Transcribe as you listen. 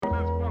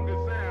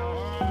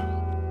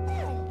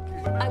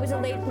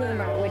late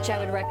bloomer, which I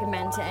would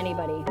recommend to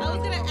anybody. I was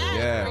gonna ask,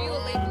 Yeah. are you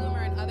a late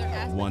bloomer in other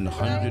aspects?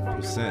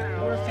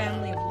 100%. We're a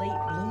family of late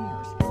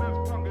bloomers.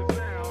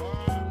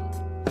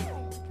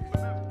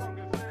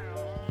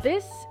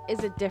 This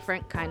is a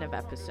different kind of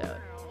episode.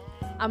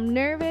 I'm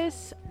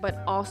nervous, but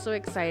also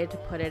excited to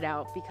put it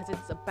out because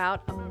it's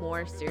about a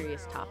more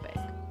serious topic.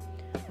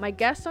 My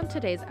guest on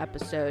today's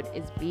episode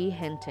is Bea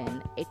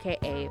Hinton,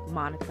 aka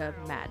Monica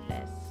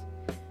Madness.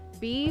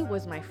 Bea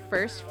was my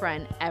first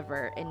friend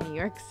ever in New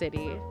York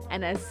City,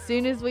 and as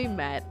soon as we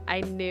met,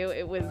 I knew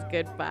it was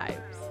good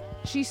vibes.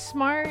 She's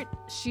smart,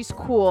 she's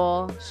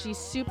cool, she's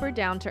super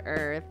down to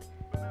earth,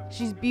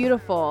 she's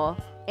beautiful,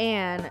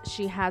 and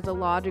she has a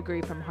law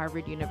degree from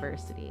Harvard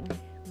University.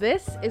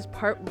 This is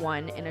part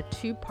one in a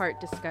two-part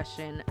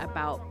discussion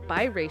about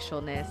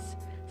biracial-ness,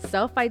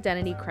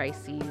 self-identity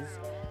crises,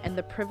 and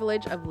the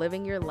privilege of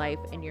living your life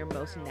in your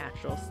most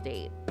natural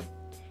state.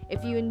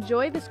 If you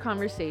enjoy this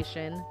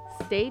conversation,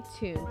 stay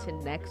tuned to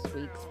next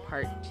week's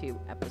part 2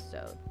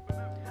 episode.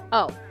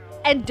 Oh,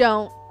 and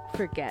don't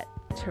forget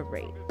to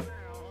rate.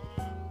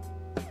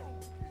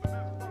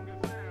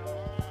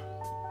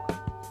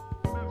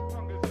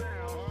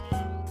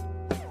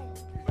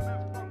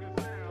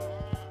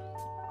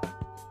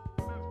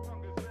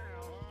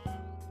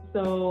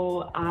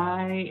 So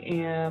I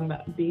am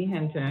Bea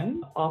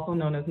Hinton, also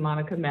known as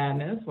Monica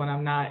Madness when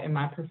I'm not in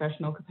my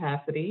professional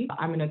capacity.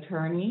 I'm an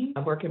attorney. I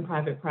work in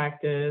private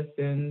practice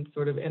in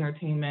sort of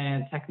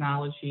entertainment,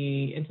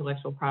 technology,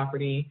 intellectual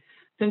property,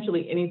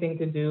 essentially anything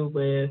to do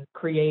with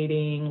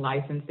creating,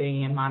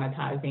 licensing, and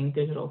monetizing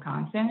digital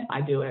content.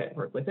 I do it,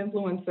 work with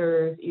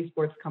influencers,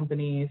 esports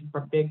companies,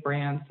 big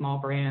brands, small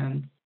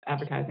brands,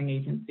 advertising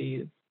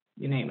agencies.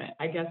 You name it.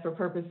 I guess for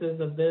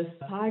purposes of this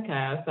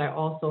podcast, I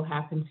also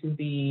happen to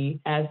be,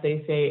 as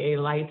they say,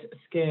 a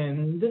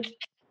light-skinned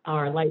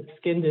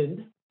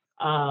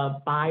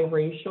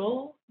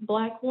biracial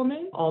Black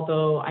woman,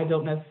 although I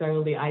don't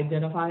necessarily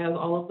identify as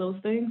all of those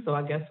things. So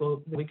I guess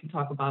we can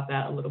talk about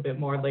that a little bit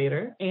more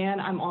later.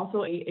 And I'm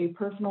also a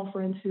personal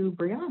friend to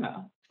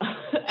Brianna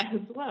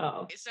as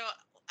well. So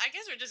I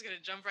guess we're just going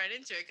to jump right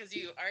into it because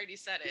you already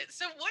said it.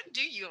 So what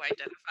do you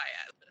identify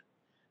as?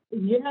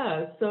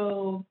 Yeah,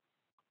 so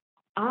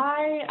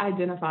I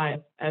identify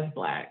as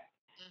Black,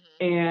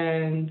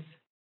 and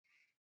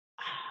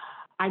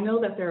I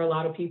know that there are a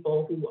lot of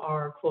people who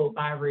are, quote,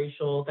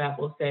 biracial that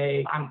will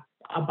say, I'm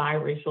a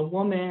biracial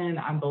woman,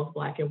 I'm both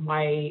Black and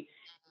white,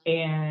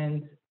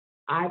 and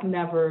I've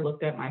never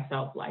looked at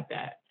myself like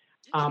that.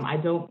 I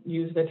don't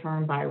use the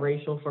term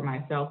biracial for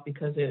myself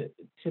because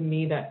to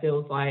me, that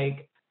feels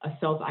like a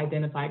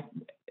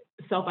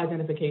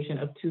self-identification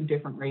of two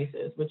different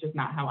races, which is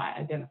not how I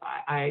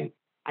identify.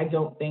 I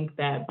don't think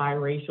that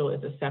biracial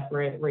is a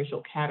separate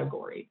racial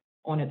category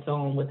on its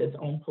own with its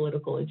own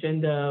political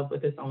agenda,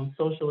 with its own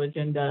social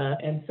agenda.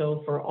 And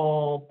so for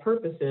all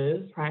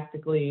purposes,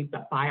 practically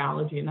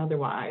biology and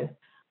otherwise,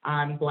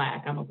 I'm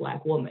Black, I'm a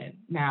Black woman.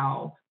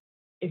 Now,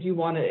 if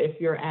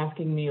you're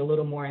asking me a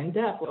little more in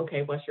depth,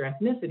 okay, what's your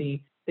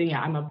ethnicity? Then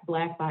yeah, I'm a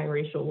Black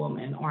biracial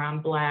woman, or I'm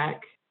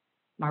Black,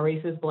 my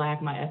race is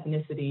Black, my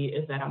ethnicity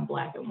is that I'm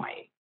Black and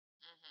white,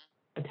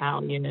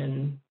 Italian,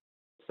 and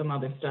some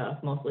other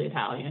stuff, mostly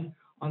Italian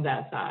on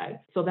that side.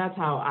 So that's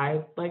how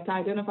I like to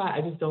identify.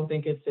 I just don't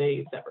think it's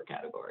a separate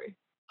category.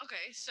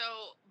 Okay, so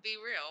be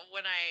real.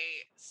 When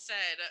I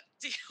said,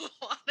 do you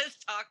want to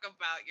talk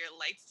about your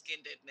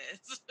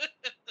light-skinnedness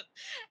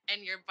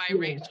and your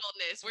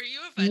biracialness, were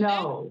you offended?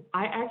 No,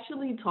 I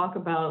actually talk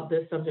about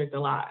this subject a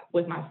lot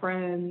with my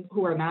friends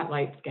who are not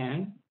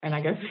light-skinned, and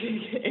I guess we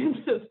can get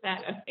into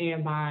that,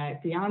 and my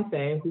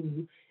fiance,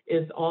 who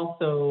is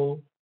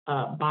also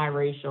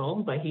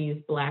biracial, but he's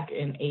Black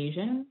and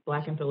Asian,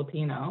 Black and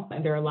Filipino.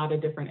 And there are a lot of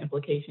different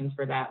implications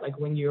for that. Like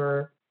when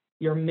you're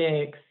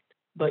mixed,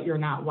 but you're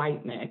not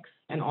white mixed.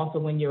 And also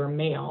when you're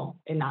male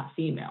and not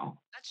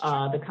female.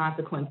 The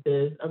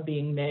consequences of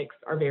being mixed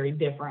are very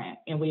different,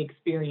 and we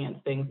experience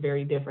things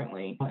very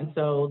differently. And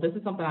so this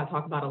is something I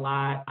talk about a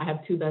lot. I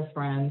have two best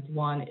friends.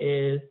 One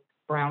is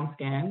brown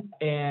skin,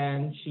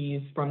 and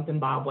she's from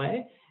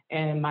Zimbabwe.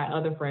 And my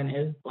other friend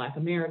is Black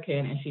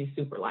American, and she's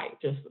super light,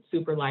 just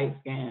super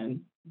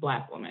light-skinned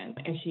Black woman.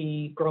 And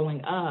she,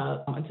 growing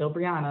up, until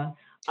Brianna,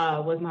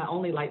 was my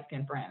only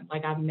light-skinned friend.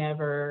 Like, I've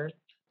never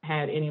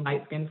had any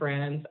light-skinned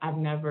friends. I've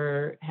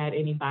never had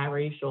any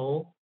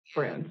biracial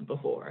friends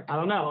before. I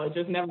don't know. It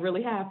just never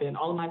really happened.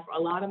 A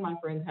lot of my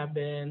friends have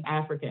been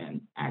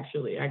African,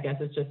 actually. I guess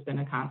it's just been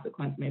a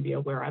consequence maybe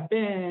of where I've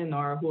been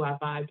or who I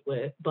vibed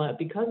with. But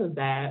because of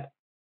that,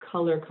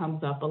 color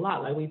comes up a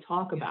lot. Like, we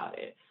talk about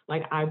it.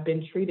 Like, I've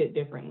been treated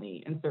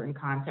differently in certain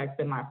contexts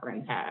than my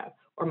friends have,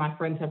 or my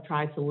friends have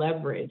tried to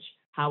leverage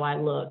how I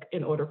look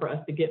in order for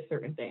us to get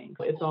certain things.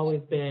 It's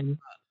always been,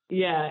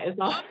 it's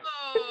always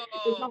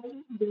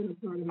been a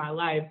part of my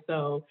life.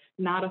 So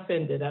not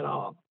offended at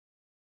all.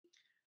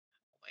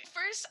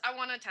 First, I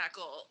want to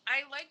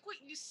I like what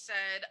you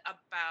said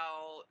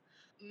about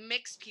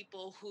mixed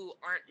people who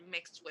aren't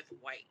mixed with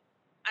white.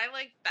 I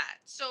like that.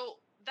 So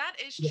That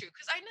is true,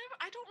 because I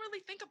don't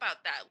really think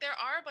about that. There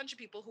are a bunch of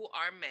people who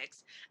are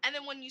mixed, and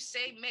then when you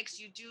say mixed,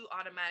 you do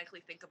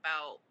automatically think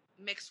about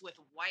mixed with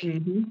white.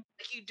 Mm-hmm.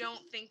 Like you don't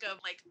think of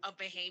like a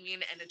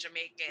Bahamian and a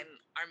Jamaican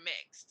are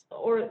mixed.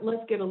 Or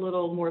let's get a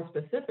little more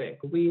specific.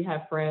 We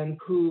have friends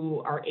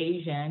who are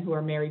Asian, who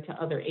are married to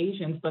other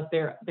Asians, but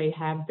they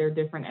have their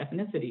different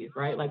ethnicities,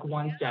 right? Like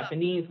one's Yeah.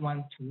 Japanese,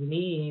 one's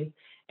Chinese.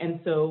 And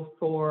so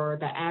for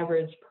the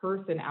average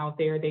person out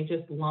there, they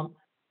just lump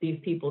these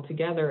people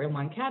together in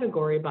one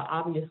category, but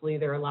obviously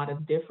there are a lot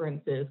of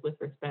differences with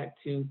respect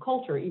to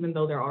culture. Even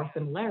though there are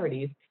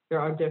similarities, there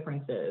are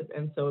differences.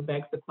 And so it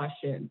begs the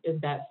question, is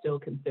that still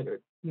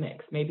considered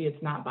mixed? Maybe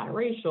it's not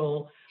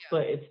biracial, Yeah.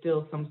 but it's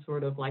still some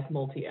sort of like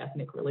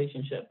multi-ethnic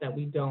relationship that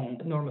we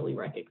don't normally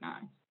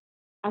recognize.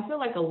 I feel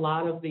like a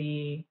lot of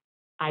the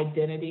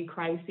identity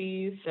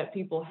crises that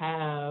people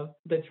have,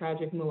 the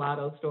tragic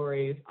mulatto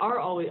stories,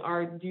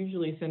 are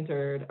usually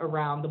centered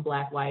around the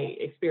black-white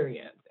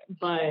experience.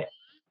 But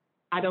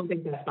I don't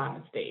think that's by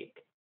mistake.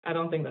 I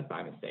don't think that's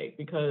by mistake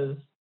because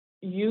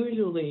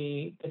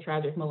usually the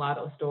tragic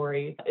mulatto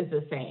story is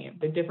the same.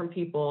 They're different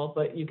people,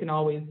 but you can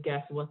always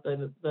guess what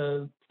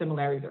the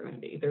similarities are going to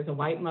be. There's a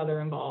white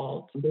mother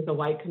involved, there's a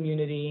white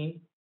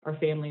community or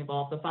family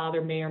involved. The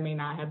father may or may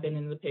not have been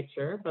in the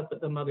picture, but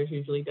the mother's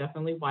usually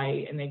definitely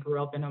white and they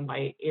grew up in a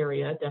white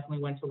area,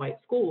 definitely went to white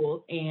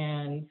schools.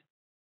 And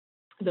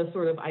the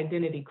sort of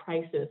identity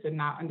crisis and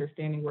not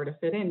understanding where to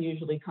fit in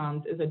usually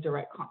comes as a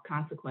direct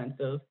consequence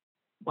of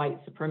white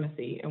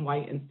supremacy and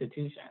white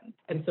institutions.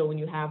 And so when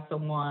you have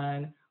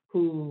someone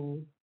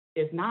who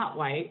is not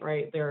white,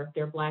 right,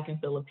 they're Black and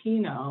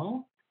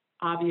Filipino,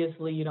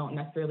 obviously you don't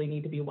necessarily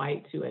need to be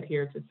white to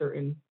adhere to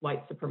certain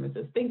white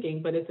supremacist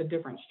thinking, but it's a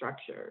different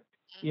structure.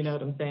 You know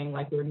what I'm saying?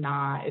 Like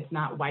it's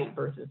not white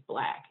versus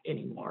Black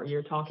anymore.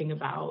 You're talking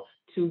about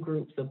two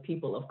groups of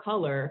people of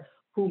color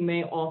who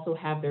may also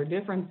have their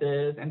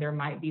differences, and there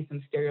might be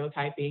some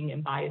stereotyping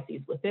and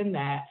biases within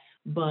that,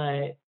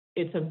 but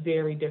it's a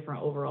very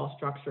different overall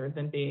structure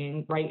than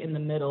being right in the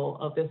middle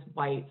of this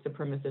white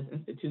supremacist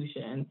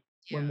institution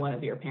when one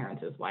of your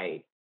parents is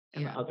white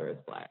and the other is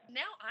Black.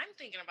 Now I'm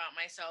thinking about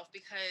myself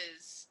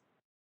because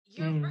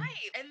you're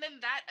right. And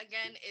then that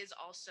again is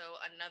also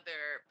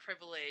another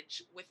privilege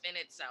within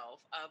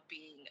itself of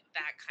being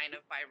that kind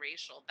of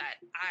biracial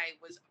that I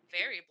was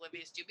very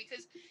oblivious to,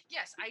 because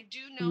yes, I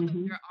do know that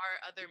there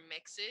are other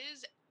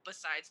mixes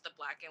besides the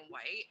Black and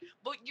white,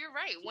 but you're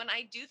right. When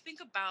I do think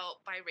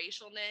about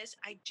biracialness,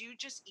 I do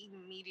just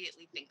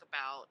immediately think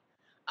about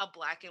a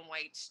Black and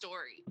white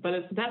story.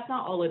 But that's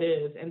not all it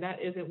is, and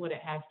that isn't what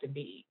it has to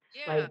be.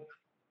 Yeah. Like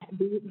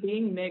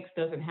being mixed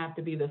doesn't have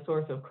to be the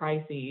source of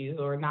crises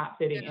or not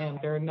fitting in.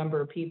 There are a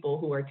number of people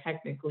who are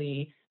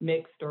technically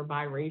mixed or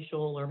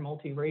biracial or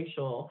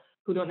multiracial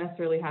who don't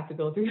necessarily have to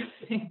go through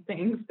the same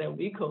things that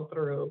we go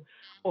through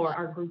or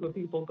our group of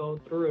people go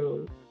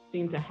through,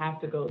 seem to have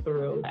to go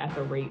through at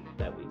the rates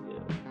that we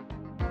do.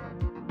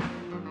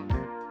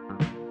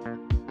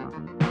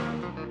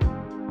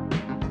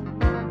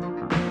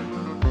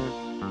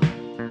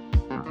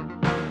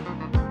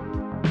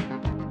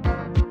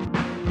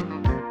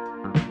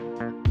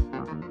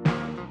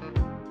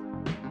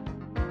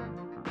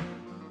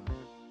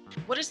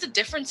 What is the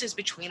differences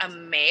between a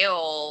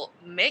male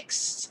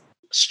mixed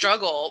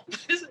struggle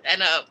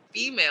and a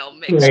female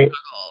mixed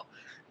struggle?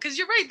 Because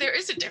you're right, there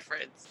is a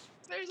difference.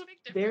 There's a big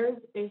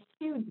difference. There's a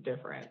huge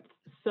difference.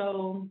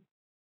 So,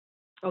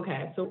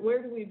 okay, so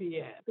where do we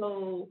begin?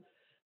 So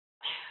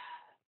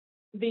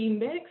the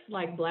mixed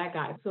like Black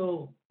guy.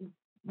 So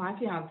my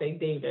fiance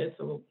David,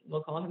 so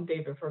we'll call him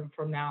David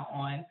from now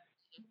on,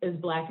 is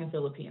Black and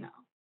Filipino.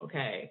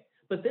 Okay,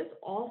 but this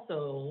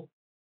also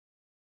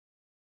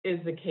is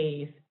the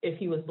case if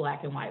he was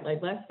Black and white.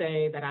 Like, let's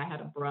say that I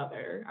had a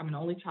brother. I'm an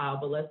only child,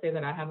 but let's say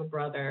that I have a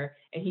brother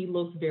and he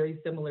looks very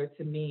similar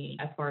to me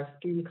as far as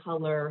skin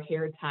color,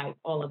 hair type,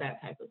 all of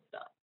that type of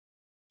stuff.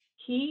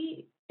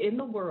 He, in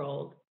the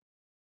world,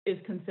 is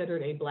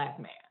considered a Black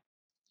man.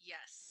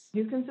 Yes.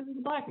 He's considered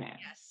a Black man.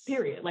 Yes.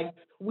 Period. Like,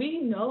 we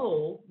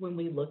know when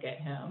we look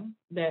at him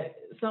that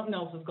something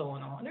else is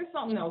going on. There's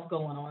something else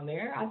going on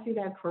there. I see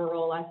that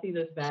curl. I see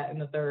this, that,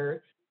 and the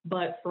third.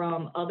 But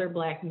from other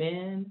Black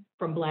men,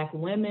 from Black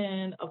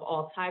women of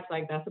all types,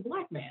 like, that's a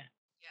Black man.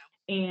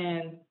 Yeah.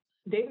 And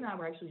Dave and I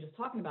were actually just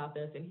talking about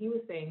this, and he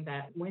was saying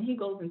that when he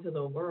goes into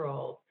the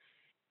world,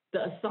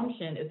 the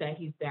assumption is that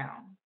he's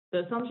down.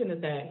 The assumption is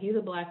that he's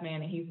a Black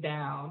man and he's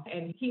down,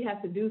 and he has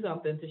to do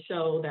something to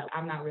show that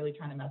I'm not really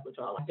trying to mess with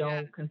y'all. I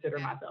don't consider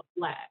myself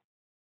Black.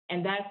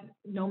 And that's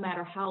no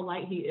matter how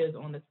light he is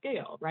on the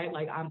scale, right?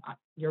 Like,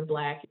 you're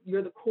Black,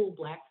 you're the cool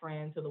Black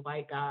friend to the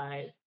white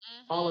guys,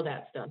 all of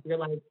that stuff.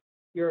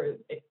 You're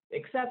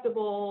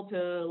acceptable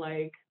to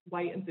like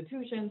white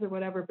institutions or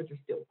whatever, but you're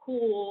still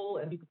cool,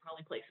 and you could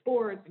probably play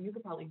sports, and you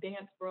could probably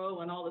dance,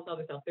 bro, and all this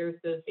other stuff.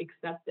 There's this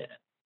acceptance,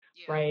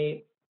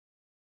 right?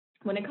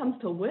 When it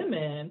comes to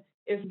women,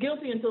 it's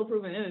guilty until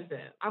proven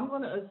innocent. I'm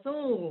going to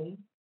assume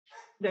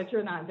that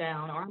you're not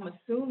down, or I'm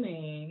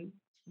assuming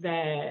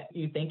that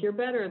you think you're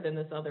better than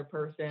this other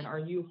person, or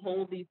you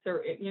hold these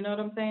certain, you know what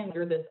I'm saying?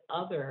 You're this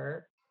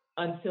other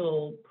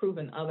until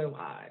proven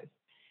otherwise.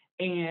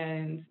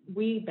 And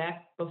we,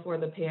 back before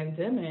the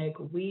pandemic,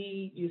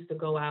 we used to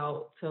go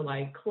out to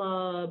like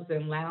clubs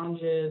and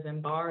lounges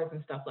and bars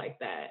and stuff like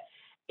that.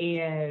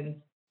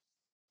 And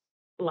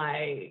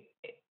like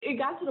it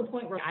got to the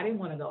point where I didn't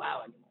want to go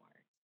out anymore.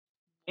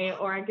 And,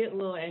 or I get a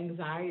little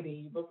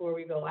anxiety before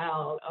we go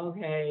out.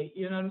 Okay,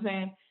 you know what I'm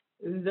saying?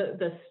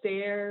 The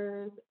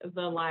stares,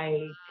 the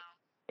like,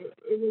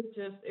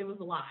 it was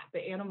a lot.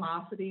 The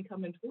animosity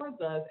coming towards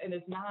us, and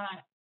it's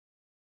not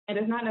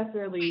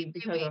necessarily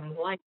because Wait. I'm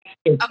like.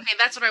 Okay,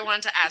 that's what I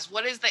wanted to ask.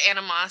 What is the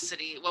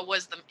animosity? What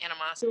was the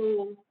animosity?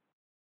 So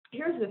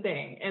here's the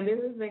thing, and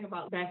there's the thing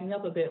about backing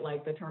up a bit,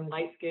 like the term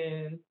light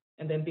skin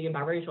and then being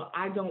biracial.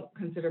 I don't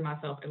consider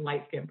myself a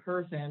light skinned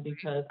person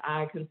because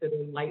I consider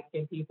light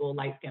skinned people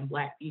light skinned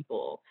Black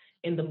people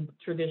in the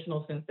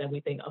traditional sense that we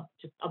think of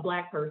just a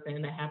Black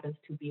person that happens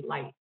to be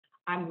light.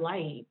 I'm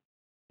light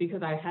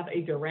because I have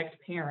a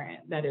direct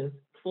parent that is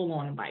full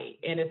on white.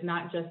 And it's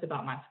not just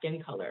about my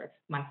skin color,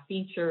 my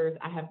features.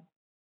 I have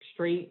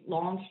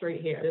long,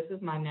 straight hair. This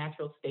is my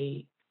natural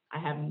state. I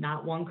have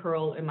not one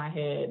curl in my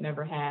head,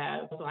 never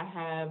have. So I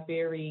have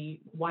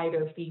very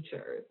whiter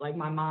features. Like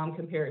my mom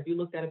if you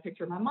looked at a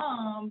picture of my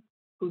mom,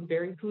 who's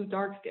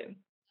dark skinned,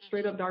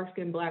 straight up dark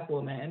skinned Black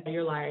woman,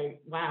 you're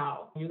like,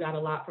 wow, you got a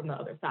lot from the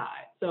other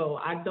side. So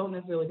I don't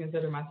necessarily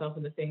consider myself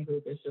in the same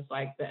group as just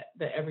like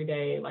the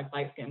everyday like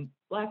light skinned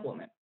Black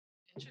woman,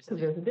 because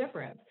there's a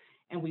difference.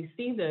 And we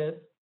see this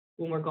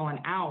when we're going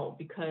out,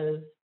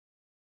 because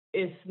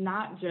it's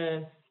not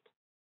just,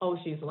 oh,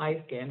 she's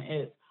light skinned.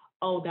 It's,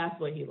 oh, that's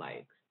what he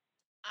likes.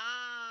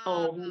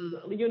 Oh,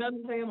 you know what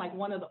I'm saying? Like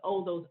one of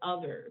those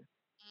others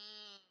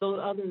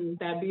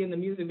that be in the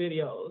music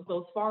videos,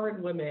 those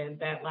foreign women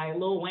that like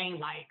Lil Wayne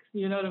likes,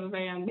 you know what I'm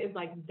saying? It's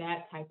like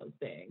that type of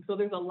thing. So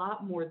there's a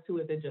lot more to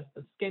it than just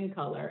the skin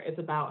color. It's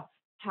about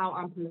how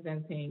I'm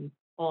presenting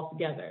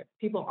altogether.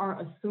 People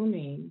aren't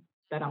assuming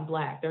that I'm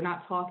Black. They're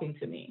not talking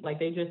to me. Like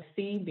they just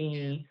see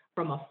me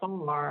from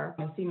afar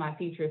and see my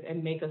features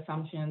and make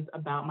assumptions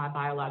about my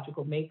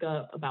biological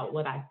makeup, about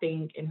what I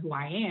think and who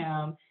I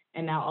am.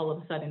 And now all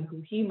of a sudden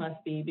who he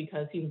must be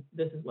because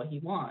this is what he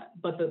wants.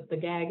 But the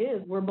gag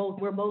is we're both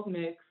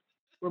mixed.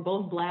 We're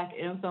both Black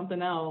and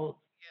something else.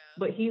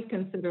 But he's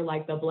considered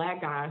like the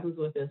Black guy who's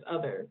with this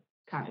other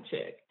kind of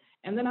chick.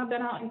 And then I've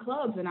been out in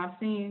clubs and I've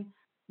seen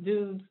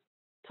dudes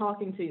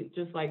talking to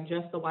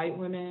just the white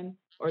women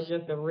or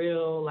just the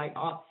real like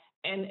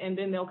and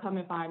then they'll come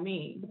and find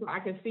me. I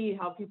can see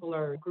how people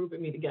are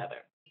grouping me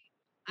together.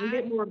 We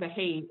get more of the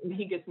hate and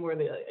he gets more of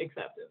the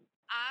acceptance.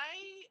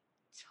 I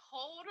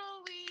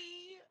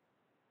totally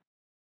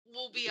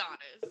will be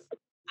honest.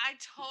 I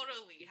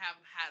totally have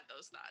had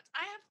those thoughts.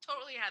 I have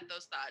totally had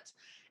those thoughts.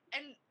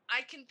 And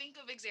I can think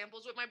of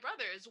examples with my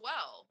brother as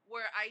well,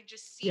 where I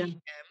just see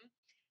him,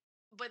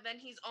 but then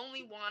he's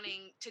only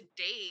wanting to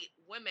date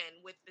women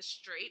with the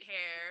straight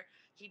hair.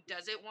 He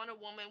doesn't want a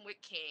woman with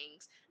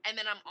kings. And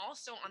then I'm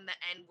also on the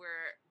end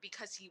where,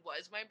 because he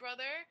was my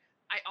brother,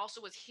 I also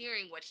was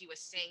hearing what he was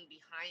saying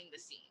behind the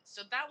scenes.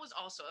 So that was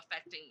also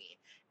affecting me.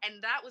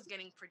 And that was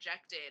getting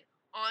projected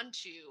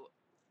onto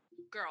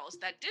girls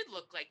that did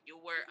look like you,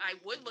 where I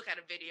would look at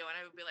a video and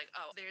I would be like,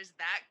 oh, there's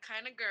that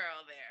kind of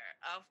girl there,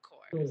 of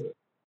course.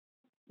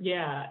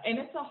 Yeah, and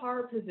it's a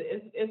hard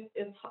position.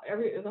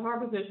 It's a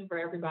hard position for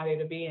everybody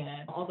to be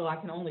in. Although I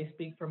can only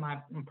speak from my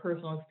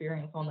personal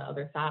experience on the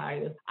other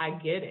side. I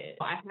get it.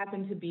 I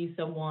happen to be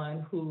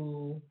someone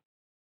who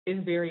is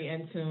very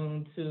in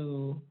tune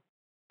to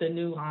the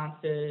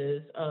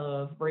nuances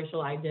of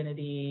racial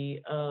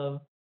identity,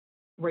 of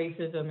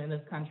racism in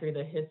this country,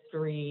 the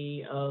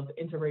history of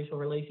interracial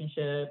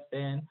relationships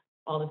and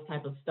all this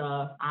type of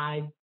stuff.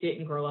 I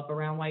didn't grow up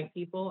around white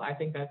people. I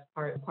think that's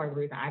part of the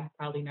reason I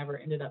probably never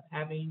ended up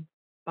having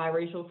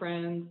biracial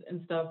friends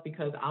and stuff,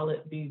 because I'll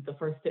be the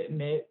first to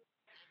admit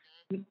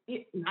 9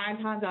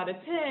 times out of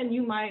 10,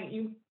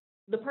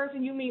 the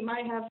person you meet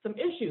might have some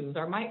issues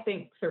or might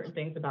think certain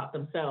things about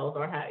themselves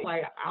or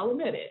I'll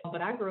admit it.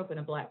 But I grew up in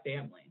a Black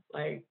family.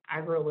 Like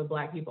I grew up with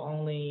Black people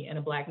only in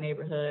a Black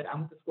neighborhood. I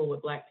went to school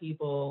with Black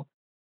people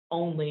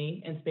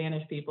only and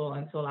Spanish people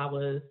until I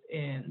was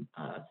in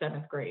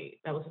 7th grade.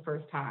 That was the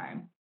first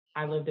time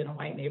I lived in a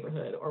white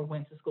neighborhood or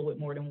went to school with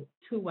more than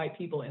 2 white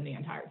people in the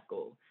entire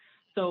school.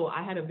 So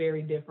I had a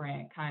very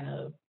different kind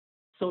of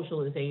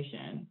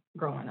socialization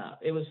growing up.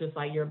 It was just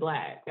like, you're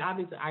Black.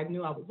 Obviously, I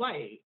knew I was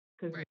white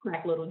because we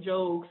crack little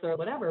jokes or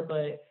whatever.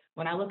 But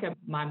when I look at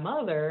my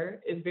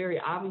mother, it's very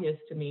obvious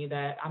to me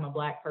that I'm a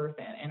Black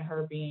person, and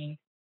her being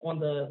on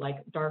the like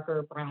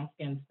darker brown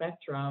skin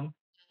spectrum,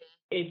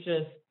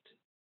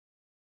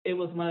 it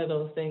was one of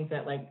those things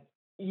that like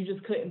you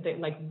just couldn't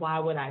think, like, why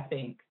would I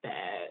think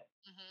that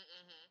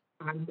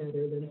I'm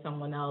better than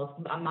someone else?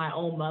 I'm my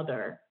own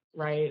mother,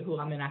 right, who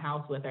I'm in a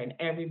house with, and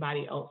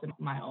everybody else in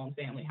my own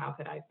family. How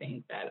could I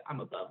think that I'm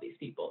above these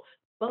people?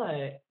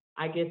 But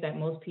I get that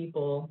most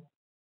people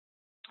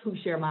who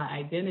share my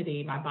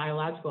identity, my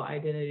biological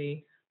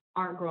identity,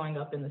 aren't growing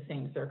up in the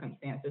same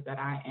circumstances that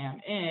I am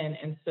in.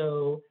 And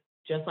so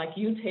just like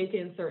you take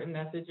in certain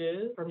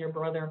messages from your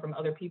brother and from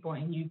other people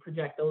and you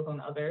project those on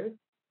others,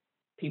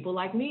 people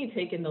like me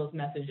take in those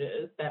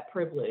messages, that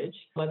privilege,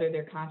 whether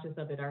they're conscious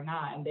of it or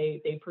not, and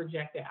they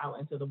project it out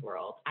into the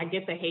world. I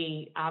get the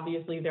hate.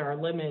 Obviously, there are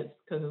limits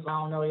because I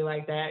don't know you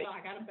like that.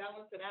 I got to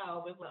balance it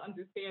out with the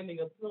understanding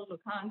of social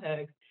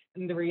context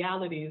and the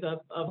realities of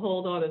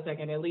hold on a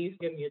second, at least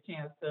give me a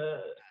chance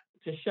to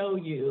show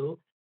you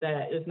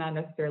that it's not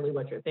necessarily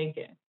what you're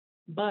thinking.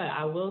 But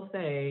I will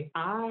say,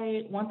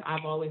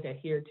 I've always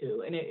adhered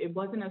to, and it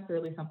wasn't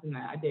necessarily something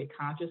that I did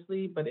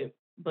consciously,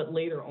 but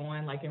later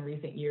on, like in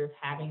recent years,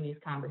 having these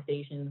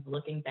conversations,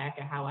 looking back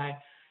at how I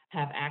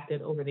have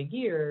acted over the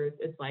years,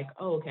 it's like,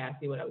 oh, okay, I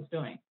see what I was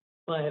doing.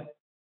 But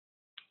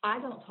I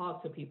don't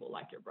talk to people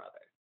like your brother.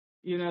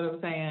 You know what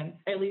I'm saying?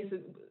 At least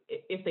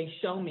if they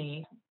show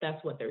me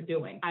that's what they're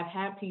doing. I've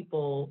had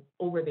people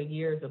over the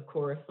years, of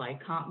course,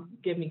 like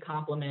give me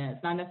compliments,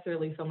 not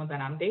necessarily someone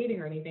that I'm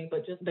dating or anything,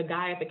 but just the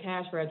guy at the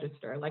cash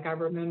register. Like I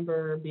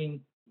remember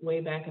being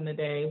way back in the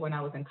day when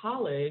I was in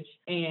college,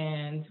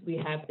 and we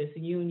had this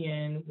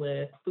union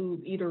with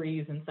food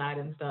eateries inside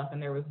and stuff,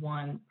 and there was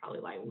one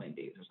probably like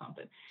Wendy's or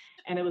something,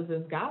 and it was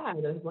this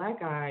black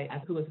guy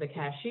who was the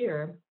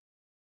cashier,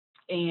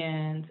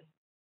 and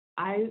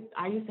I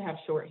used to have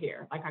short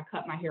hair. Like I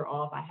cut my hair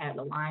off. I had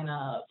the line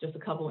up just a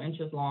couple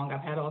inches long.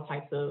 I've had all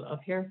types of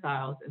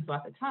hairstyles. And so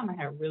at the time I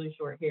had really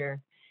short hair.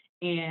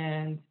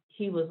 And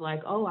he was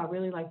like, oh, I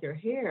really like your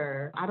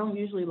hair. I don't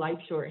usually like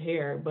short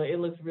hair, but it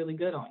looks really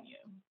good on you.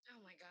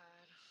 Oh my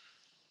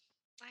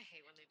God. I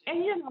hate when they do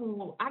And that. you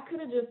know, I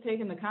could have just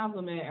taken the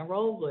compliment and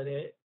rolled with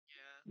it.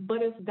 Yeah. But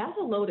that's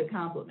a loaded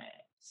compliment.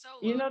 So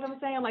You know what I'm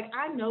saying? Like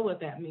I know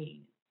what that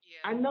means.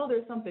 Yeah. I know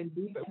there's something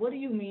deeper. What do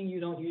you mean you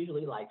don't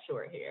usually like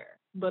short hair,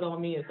 but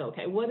on me it's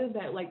okay? What is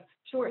that? Like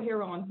short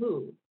hair on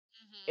who?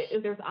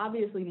 There's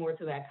obviously more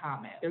to that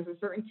comment. There's a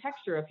certain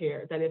texture of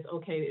hair that is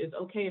okay. It's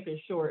okay if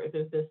it's short, if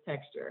it's this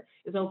texture.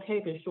 It's okay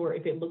if it's short,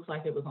 if it looks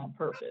like it was on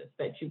purpose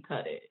that you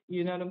cut it.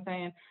 You know what I'm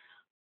saying?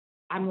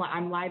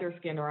 I'm lighter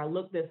skinned, or I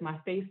look this, my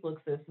face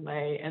looks this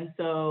way. And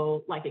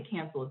so like it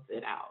cancels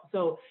it out.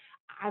 So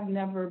I've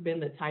never been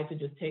the type to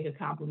just take a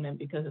compliment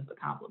because it's a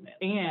compliment.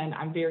 And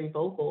I'm very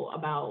vocal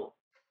about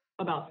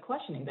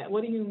questioning that.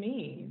 What do you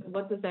mean?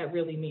 What does that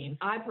really mean?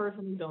 I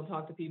personally don't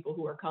talk to people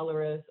who are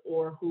colorists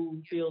or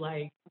who feel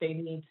like they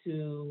need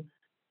to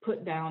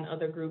put down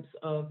other groups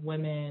of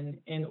women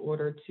in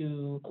order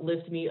to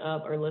lift me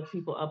up or lift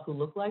people up who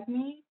look like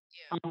me.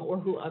 Or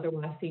who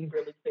otherwise seem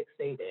really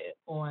fixated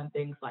on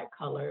things like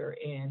color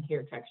and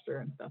hair texture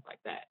and stuff like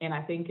that. And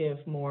I think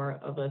if more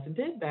of us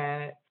did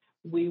that,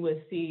 we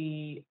would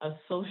see a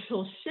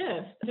social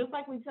shift. Just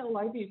like we tell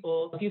white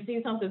people, if you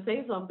see something,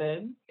 say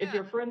something. If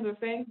your friends are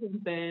saying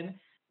something,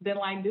 then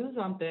like do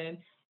something.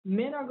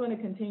 Men are going to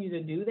continue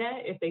to do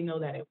that if they know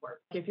that it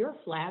works. If you're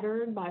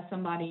flattered by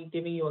somebody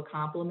giving you a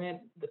compliment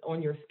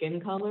on your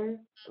skin color,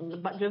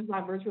 but just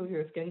by virtue of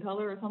your skin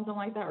color or something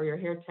like that, or your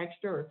hair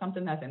texture or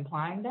something that's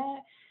implying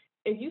that,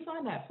 if you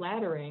find that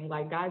flattering,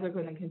 like guys are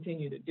going to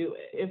continue to do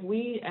it. If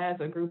we as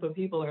a group of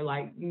people are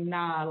like,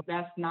 nah,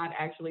 that's not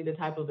actually the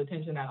type of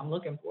attention that I'm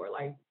looking for,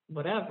 like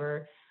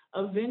whatever,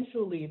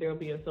 eventually there'll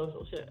be a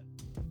social shift.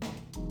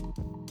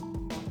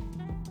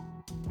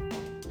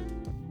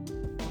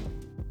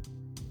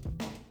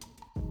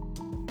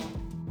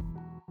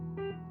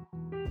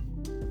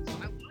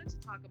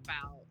 Talk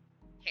about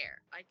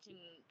hair. I can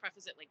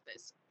preface it like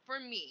this. For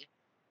me,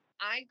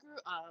 I grew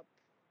up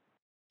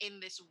in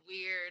this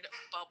weird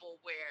bubble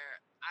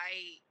where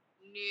I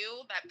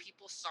knew that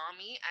people saw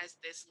me as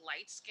this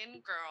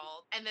light-skinned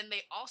girl, and then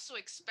they also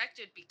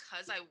expected,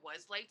 because I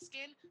was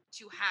light-skinned,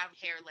 to have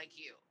hair like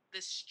you,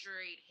 this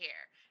straight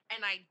hair.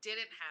 And I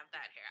didn't have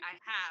that hair.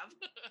 I have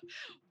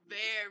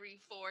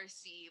very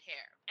 4C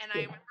hair. And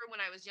I remember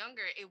when I was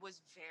younger, it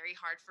was very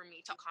hard for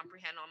me to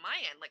comprehend on my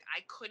end. Like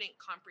I couldn't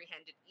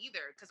comprehend it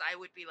either, because I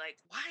would be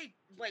like, why?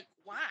 Like,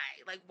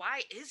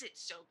 why is it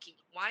so cute?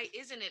 Why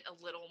isn't it a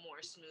little more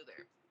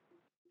smoother?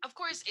 Of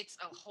course, it's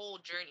a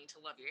whole journey to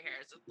love your hair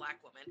as a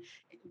Black woman,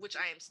 which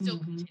I am still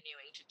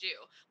continuing to do.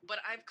 But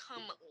I've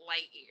come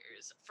light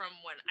years from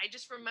when I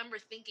just remember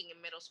thinking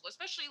in middle school,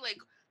 especially like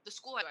the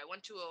school I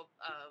went to,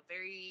 a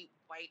very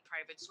white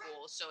private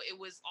school. So it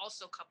was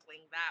also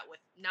coupling that with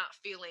not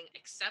feeling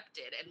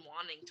accepted and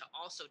wanting to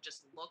also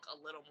just look a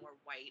little more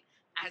white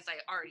as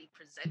I already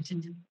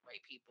presented to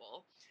white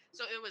people.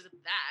 So it was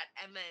that.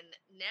 And then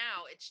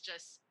now it's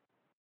just,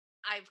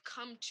 I've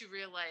come to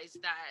realize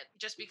that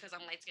just because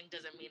I'm light skinned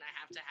doesn't mean I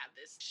have to have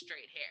this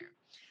straight hair.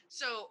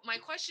 So my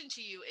question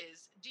to you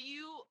is, do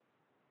you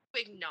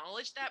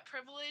acknowledge that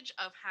privilege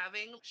of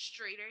having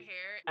straighter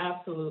hair?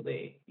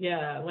 Absolutely.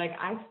 Yeah. Like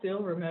I still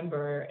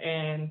remember,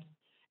 and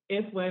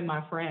if when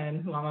my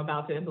friend who I'm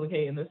about to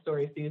implicate in this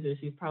story sees it,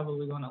 she's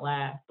probably going to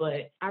laugh.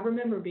 But I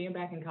remember being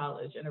back in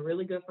college and a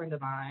really good friend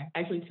of mine,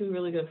 actually two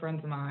really good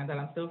friends of mine that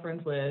I'm still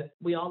friends with,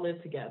 we all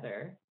lived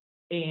together.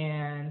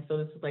 And so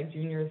this was like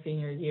junior,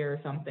 senior year or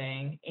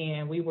something.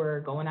 And we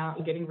were going out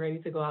and getting ready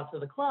to go out to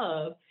the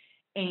club.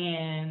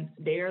 and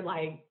they're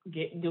like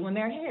doing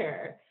their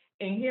hair.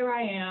 And here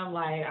I am,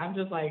 like, I'm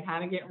just like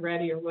kind of getting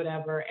ready or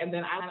whatever. And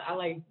then I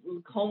like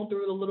comb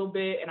through it a little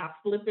bit and I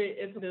flip it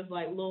into this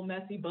like little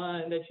messy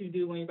bun that you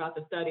do when you're about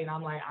to study. And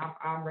I'm like,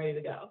 I'm ready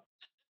to go.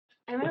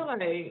 And they're like,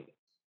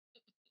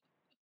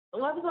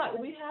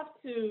 we have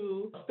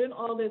to spend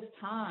all this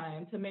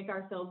time to make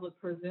ourselves look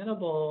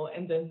presentable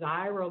and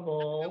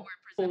desirable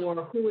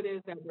for who it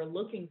is that we're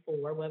looking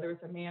for, whether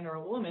it's a man or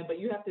a woman. But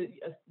you have to,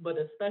 but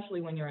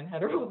especially when you're in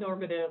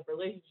heteronormative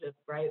relationships,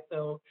 right?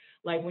 So,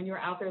 like when you're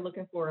out there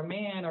looking for a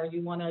man or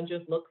you want to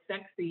just look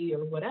sexy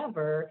or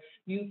whatever,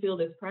 you feel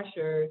this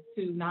pressure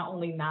to not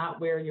only not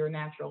wear your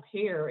natural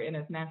hair in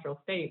its natural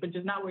state, but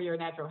just not wear your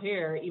natural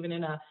hair, even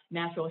in a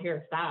natural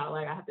hairstyle.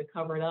 Like I have to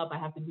cover it up, I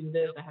have to do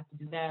this, I have to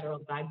do that, or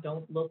else I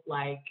don't look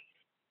like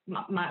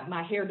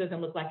my hair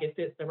doesn't look like it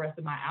fits the rest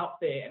of my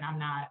outfit, and I'm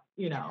not,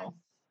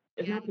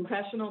 it's not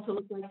professional to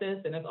look like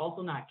this, and it's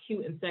also not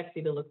cute and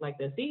sexy to look like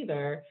this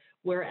either.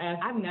 Whereas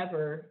I've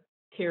never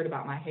cared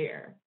about my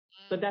hair,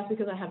 but that's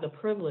because I have the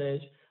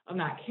privilege of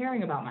not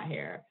caring about my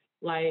hair.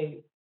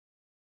 Like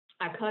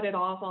I cut it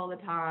off all the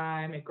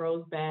time, it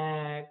grows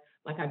back.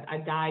 Like I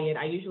dye it.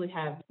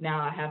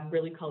 I have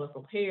really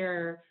colorful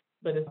hair,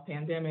 but it's a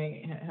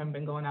pandemic, I haven't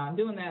been going out and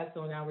doing that.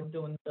 So now we're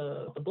doing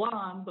the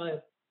blonde,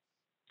 but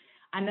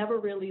I never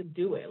really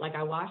do it. Like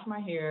I wash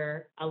my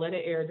hair, I let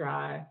it air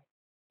dry,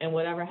 and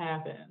whatever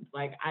happens.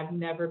 Like I've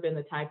never been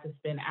the type to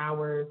spend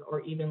hours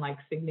or even like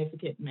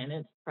significant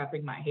minutes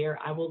prepping my hair.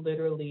 I will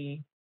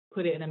literally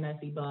put it in a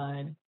messy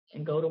bun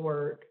and go to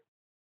work,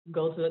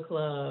 go to the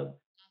club,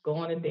 go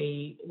on a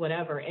date,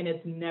 whatever, and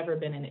it's never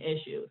been an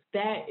issue.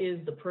 That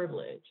is the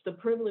privilege. The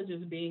privilege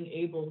is being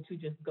able to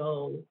just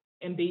go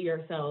and be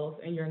yourself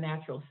in your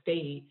natural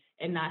state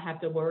and not have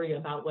to worry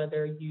about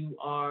whether you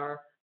are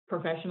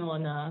professional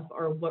enough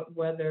or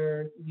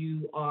whether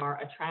you are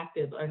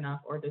attractive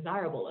enough or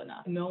desirable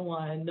enough.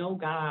 No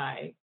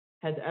guy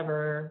has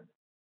ever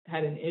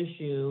had an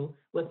issue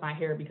with my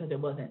hair because it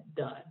wasn't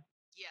done.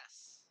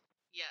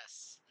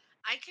 Yes.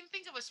 I can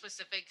think of a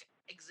specific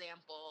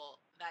example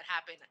that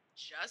happened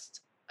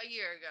just a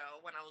year ago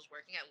when I was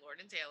working at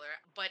Lord & Taylor,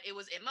 but it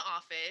was in the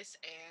office.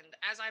 And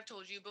as I've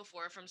told you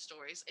before from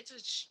stories, it's a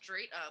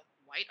straight up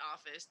white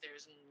office.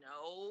 There's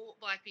no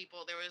black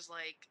people. There was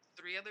like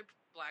 3 other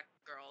black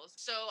girls.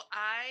 So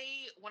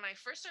when I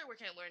first started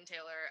working at Lord &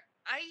 Taylor,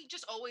 I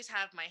just always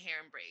have my hair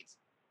in braids.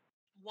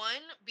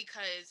 One,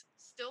 because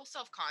still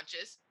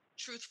self-conscious,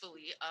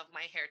 truthfully, of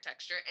my hair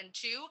texture. And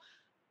 2,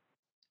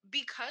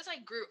 because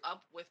I grew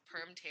up with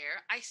permed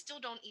hair, I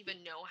still don't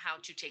even know how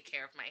to take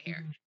care of my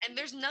hair. And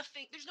there's no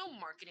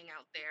marketing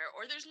out there,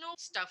 or there's no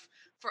stuff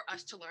for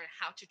us to learn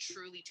how to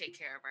truly take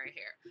care of our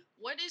hair.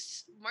 What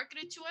is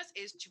marketed to us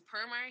is to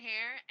perm our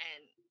hair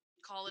and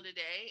call it a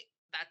day.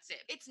 That's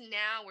it. It's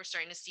now we're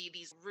starting to see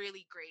these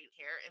really great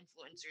hair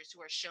influencers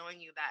who are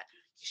showing you that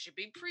you should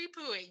be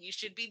pre-pooing, you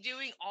should be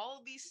doing all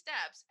of these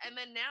steps. And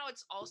then now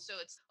it's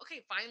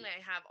okay, finally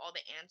I have all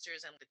the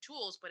answers and the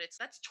tools, but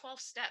that's 12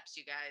 steps,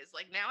 you guys.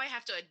 Like now I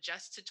have to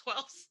adjust to 12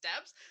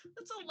 steps.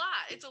 That's a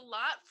lot. It's a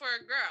lot for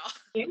a girl.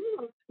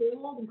 You're a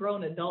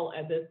full-grown adult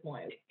at this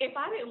point. If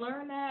I didn't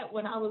learn that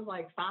when I was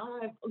like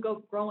 5,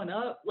 growing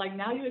up, like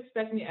now you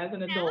expect me as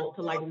an adult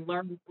to like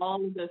learn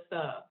all of this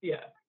stuff.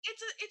 Yeah.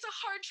 It's a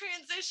hard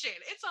transition.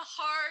 It's a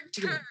hard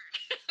turn.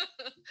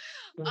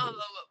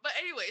 But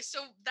anyway,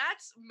 so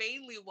that's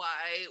mainly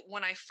why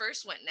when I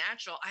first went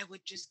natural, I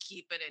would just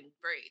keep it in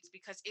braids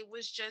because it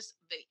was just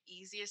the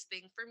easiest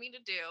thing for me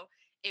to do.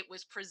 It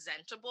was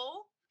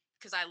presentable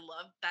because I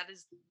love that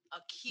is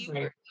a key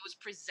word. It was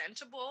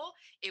presentable.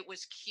 It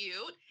was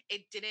cute.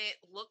 It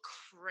didn't look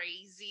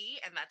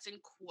crazy, and that's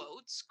in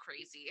quotes,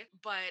 crazy.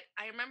 But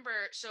I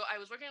remember, so I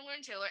was working at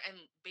Lord & Taylor,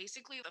 and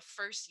basically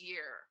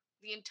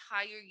the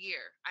entire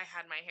year, I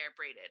had my hair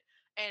braided.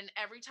 And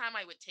every time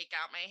I would take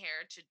out my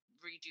hair to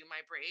redo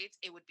my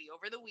braids, it would be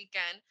over the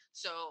weekend.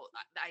 So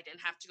I didn't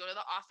have to go to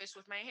the office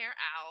with my hair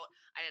out.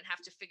 I didn't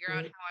have to figure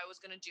out how I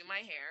was going to do my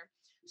hair.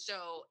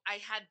 So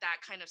I had that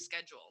kind of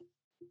schedule.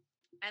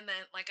 And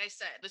then, like I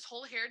said, this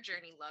whole hair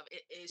journey, love,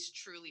 it is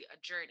truly a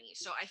journey.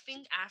 So I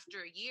think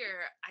after a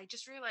year, I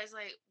just realized,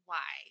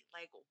 why?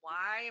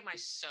 Why am I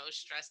so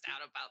stressed out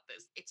about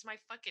this? It's my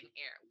fucking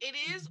hair. It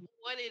is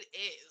what it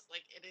is.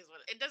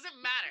 It doesn't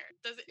matter.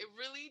 It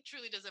really,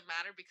 truly doesn't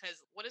matter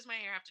because what does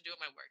my hair have to do with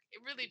my work?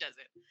 It really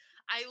doesn't.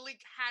 I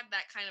had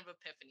that kind of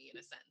epiphany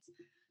in a sense.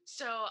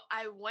 So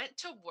I went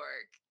to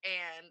work,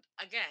 and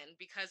again,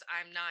 because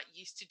I'm not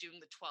used to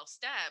doing the 12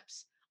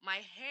 steps,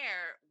 my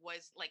hair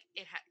was like,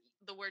 it had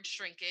the word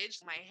shrinkage.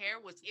 My hair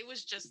was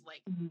just like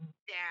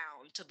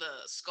down to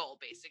the skull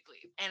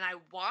basically. And I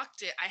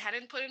walked it. I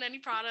hadn't put in any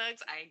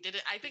products. I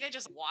think I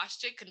just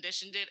washed it,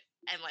 conditioned it,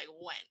 and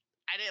went.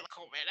 I didn't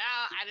comb it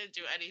out. I didn't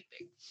do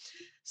anything.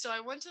 So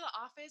I went to the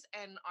office,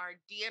 and our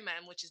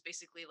DMM, which is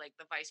basically like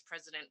the vice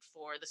president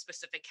for the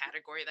specific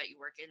category that you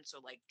work in,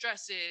 so like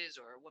dresses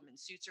or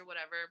women's suits or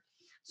whatever.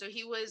 So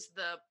he was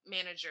the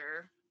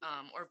manager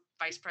or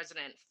vice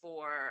president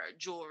for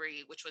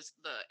jewelry, which was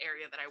the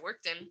area that I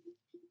worked in.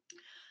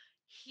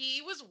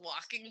 he was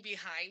walking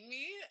behind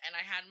me and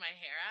I had my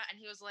hair out and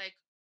he was like,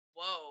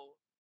 whoa,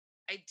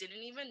 I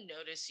didn't even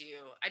notice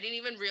you. I didn't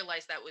even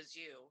realize that was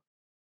you.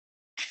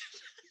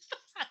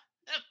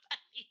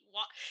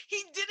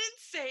 He didn't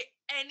say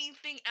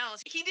anything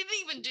else. He didn't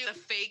even do the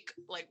fake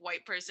like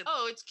white person.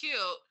 Oh, it's cute.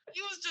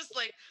 He was just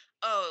like,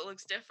 oh, it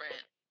looks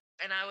different.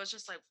 And I was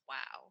just like,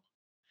 wow.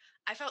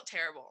 I felt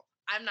terrible.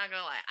 I'm not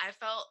gonna lie. I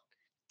felt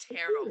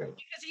terrible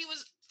because he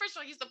was, first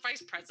of all, he's the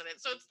vice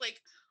president. So it's like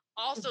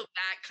also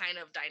that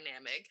kind of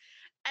dynamic.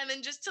 And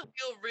then just to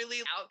feel really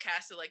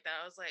outcasted like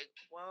that, I was like,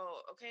 whoa,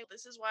 okay,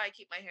 this is why I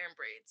keep my hair in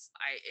braids.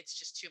 It's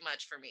just too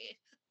much for me.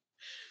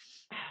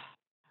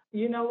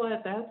 You know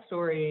what? That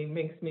story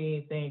makes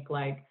me think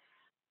like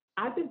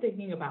I've been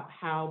thinking about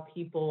how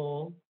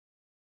people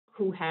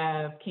who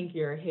have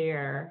kinkier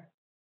hair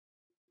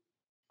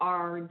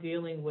are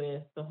dealing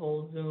with the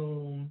whole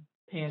Zoom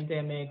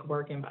pandemic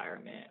work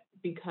environment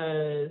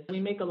because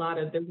there's like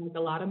a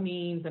lot of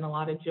memes and a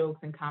lot of jokes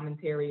and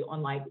commentary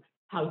on like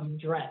how you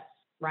dress,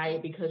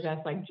 right? Because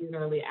that's like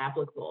generally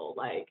applicable.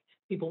 Like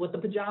people with the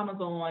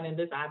pajamas on and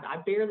this, I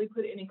barely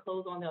put any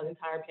clothes on the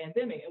entire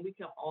pandemic, and we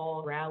can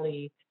all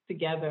rally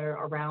together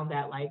around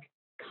that like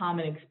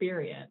common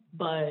experience.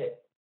 But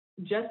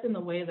just in the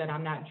way that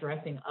I'm not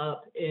dressing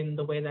up in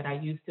the way that I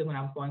used to when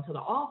I was going to the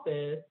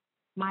office,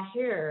 my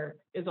hair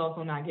is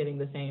also not getting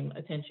the same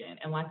attention.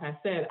 And like I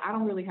said, I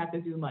don't really have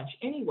to do much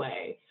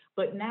anyway,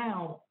 but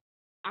now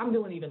I'm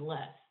doing even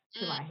less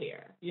to my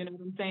hair. You know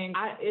what I'm saying?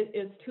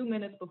 It's 2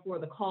 minutes before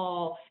the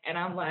call and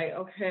I'm like,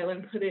 okay, let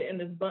me put it in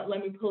this bun, let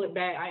me pull it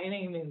back. It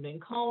ain't even been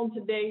combed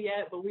today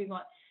yet, but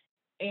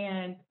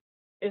and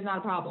it's not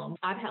a problem.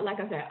 Like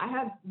I said, I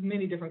have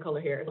many different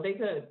color hair. They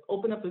could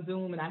open up a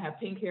Zoom and I have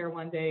pink hair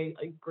one day,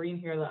 like green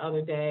hair the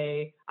other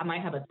day. I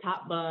might have a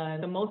top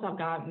bun. The most I've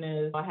gotten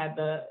is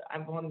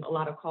I've won a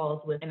lot of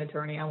calls with an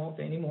attorney. I won't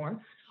say anymore,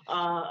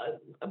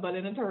 but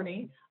an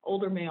attorney,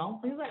 older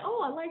male. He's like,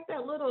 oh, I like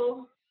that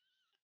little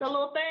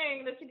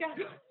thing that you got,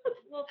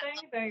 little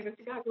thing that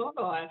you got going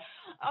on.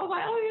 I was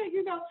like, oh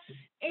yeah,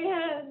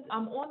 And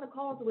I'm on the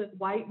calls with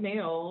white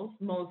males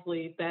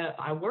mostly that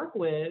I work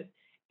with,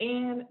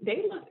 and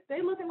they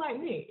looking like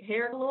me.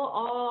 Hair a little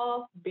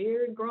off,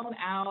 beard grown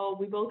out.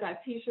 We both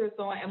got t-shirts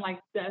on, and like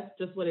that's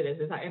just what it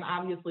is. And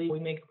obviously we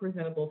make it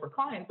presentable for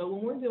clients. But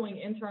when we're doing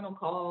internal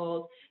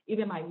calls,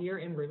 even my year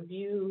in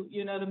review,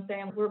 you know what I'm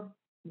saying?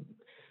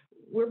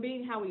 We're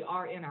being how we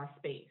are in our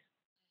space.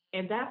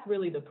 And that's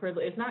really the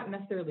privilege. It's not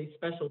necessarily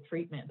special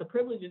treatment. The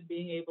privilege is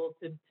being able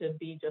to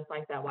be just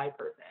like that white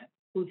person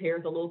whose hair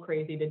is a little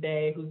crazy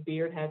today, whose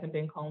beard hasn't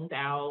been combed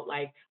out.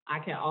 Like I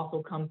can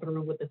also come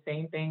through with the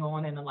same thing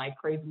on and a like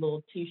crazy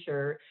little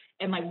t-shirt,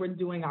 and like we're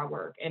doing our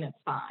work and it's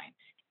fine.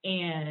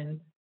 And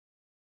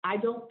I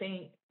don't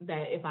think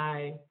that if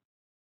I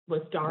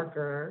was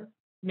darker,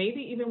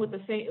 maybe even with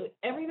the same,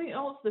 everything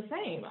else the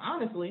same,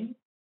 honestly.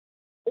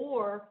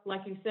 Or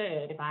like you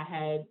said, if I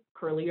had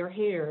curlier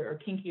hair or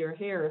kinkier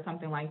hair or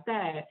something like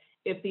that,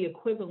 if the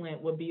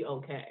equivalent would be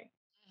okay.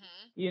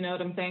 You know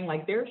what I'm saying?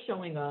 Like they're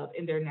showing up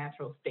in their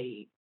natural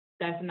state.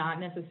 That's not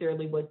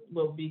necessarily what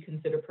will be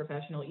considered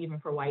professional, even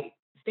for white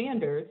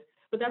standards,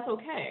 but that's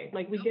okay.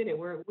 Like we get it,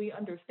 we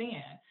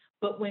understand.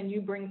 But when you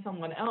bring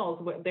someone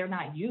else, they're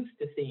not used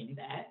to seeing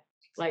that,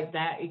 like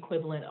that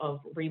equivalent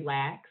of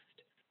relaxed,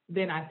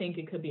 then I think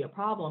it could be a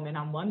problem. And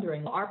I'm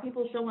wondering, are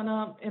people showing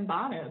up in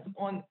bonnets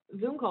on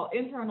Zoom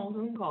internal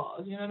Zoom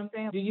calls? You know what I'm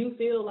saying? Do you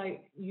feel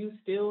like you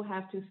still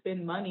have to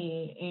spend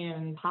money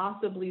and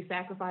possibly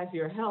sacrifice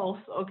your health,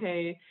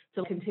 okay,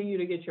 to continue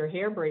to get your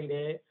hair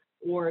braided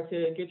or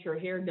to get your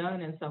hair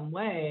done in some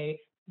way,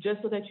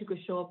 just so that you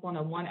could show up on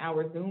a 1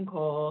 hour Zoom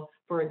call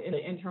for an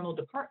internal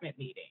department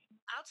meeting?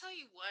 I'll tell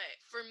you what,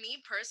 for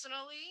me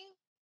personally,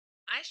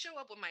 I show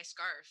up with my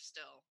scarf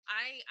still.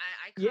 I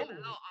come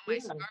out on my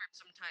scarf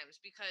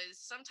sometimes because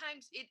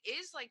sometimes it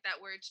is like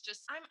that where it's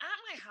just I'm at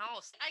my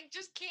house. I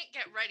just can't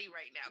get ready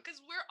right now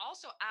because we're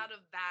also out of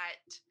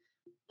that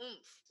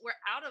oomph. We're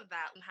out of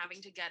that and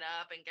having to get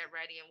up and get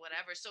ready and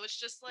whatever. So it's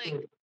just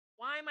like,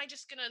 why am I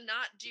just gonna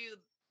not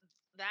do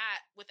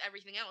that with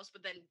everything else,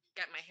 but then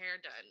get my hair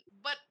done?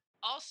 But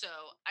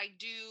also, I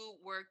do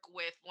work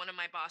with one of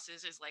my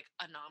bosses is like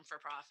a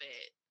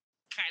non-for-profit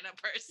kind of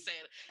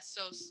person.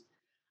 So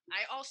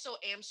I also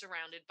am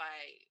surrounded by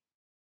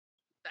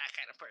that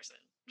kind of person.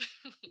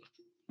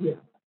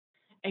 Yeah.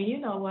 And you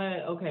know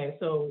what? Okay,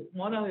 so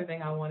one other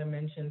thing I want to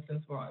mention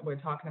since we're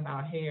talking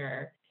about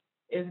hair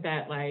is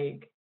that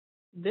like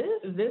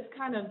this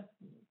kind of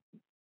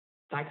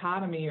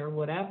dichotomy or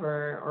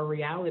whatever or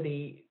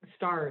reality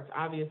starts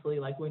obviously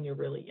like when you're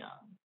really young.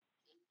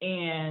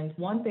 And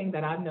one thing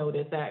that I've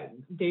noticed that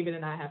David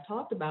and I have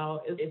talked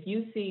about is if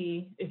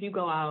you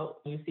go out,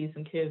 you see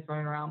some kids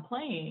running around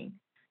playing,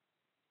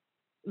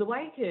 the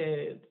white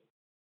kids,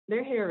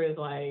 their hair is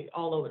like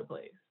all over the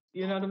place.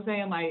 You know what I'm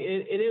saying? Like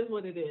it is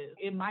what it is.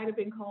 It might have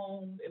been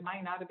combed, it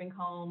might not have been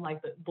combed,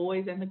 like the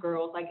boys and the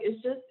girls, like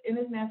it's just in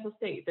its natural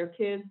state. They're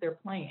kids, they're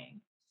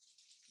playing.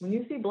 When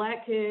you see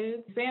black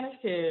kids, Spanish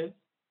kids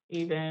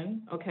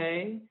even,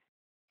 okay,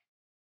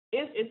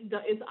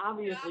 It's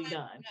obviously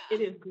done.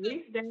 It is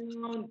greased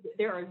down.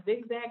 There are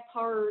zigzag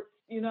parts.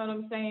 You know what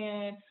I'm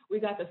saying? We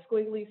got the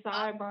squiggly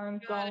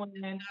sideburns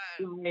going.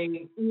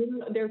 Like,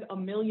 there's a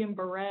million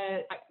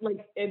barrettes.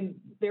 And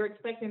they're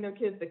expecting their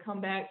kids to come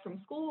back from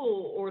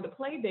school or the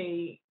play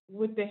date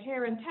with the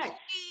hair intact.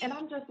 And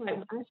I'm just like,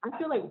 I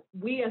feel like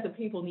we as a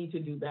people need to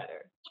do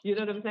better. You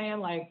know what I'm saying?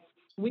 Like,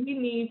 we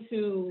need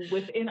to,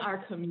 within our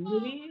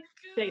community,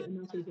 say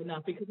enough is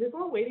enough. Because if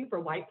we're waiting for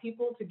white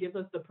people to give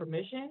us the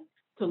permission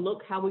to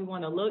look how we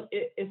want to look,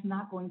 it's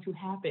not going to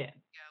happen.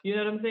 You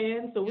know what I'm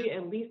saying? So we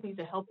at least need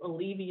to help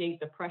alleviate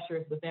the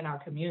pressures within our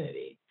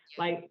community.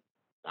 Like,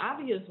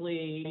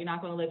 obviously, you're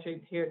not going to let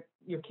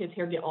your kids'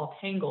 hair get all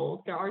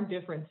tangled. There are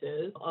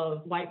differences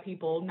of white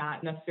people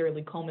not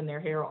necessarily combing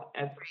their hair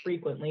as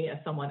frequently as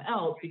someone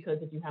else, because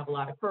if you have a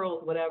lot of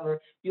curls,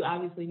 whatever, you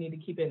obviously need to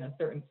keep it in a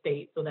certain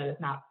state so that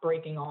it's not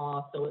breaking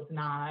off, so it's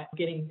not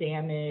getting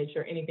damaged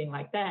or anything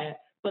like that.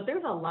 But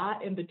there's a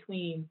lot in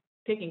between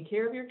taking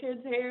care of your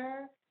kids'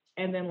 hair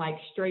and then like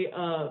straight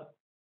up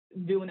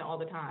doing it all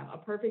the time. A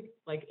perfect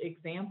like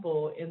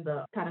example in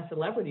the kind of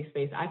celebrity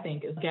space, I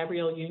think, is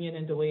Gabrielle Union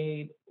and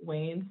Dwayne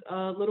Wayne's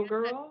little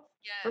girl.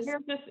 Her hair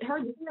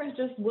is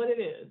just what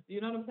it is. You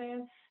know what I'm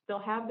saying? They'll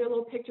have their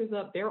little pictures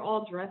up. They're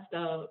all dressed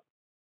up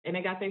and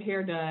they got their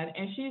hair done.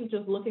 And she's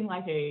just looking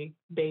like a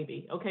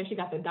baby. Okay, she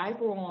got the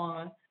diaper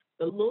on,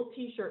 the little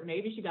t-shirt,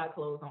 maybe she got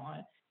clothes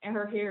on, and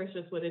her hair is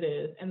just what it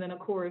is. And then of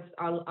course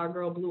our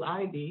girl Blue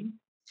Ivy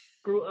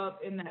grew up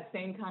in that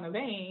same kind of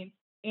vein.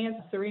 And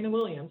Serena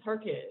Williams, her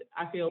kid,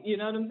 I feel, you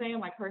know what I'm saying?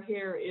 Like, her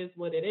hair is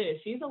what it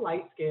is. She's a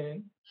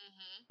light-skinned,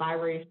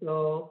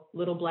 biracial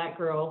little Black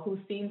girl who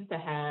seems to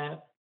have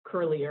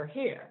curlier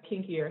hair,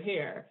 kinkier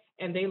hair.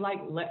 And they like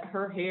let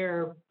her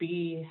hair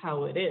be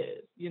how it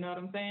is. You know what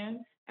I'm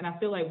saying? And I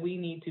feel like we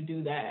need to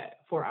do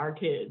that for our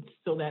kids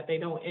so that they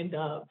don't end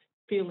up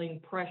feeling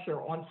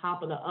pressure on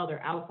top of the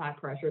other outside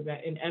pressure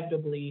that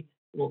inevitably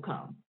will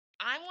come.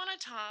 I want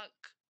to talk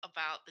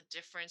about the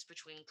difference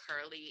between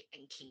curly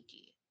and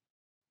kinky.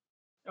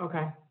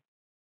 Okay.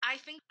 I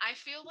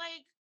feel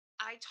like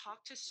I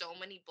talk to so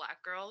many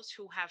Black girls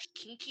who have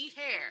kinky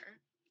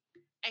hair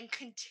and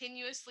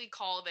continuously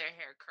call their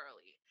hair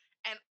curly.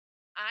 And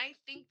I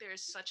think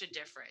there's such a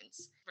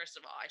difference. First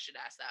of all, I should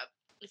ask that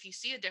if you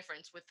see a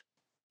difference with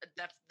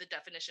the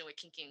definition with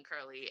kinky and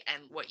curly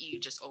and what you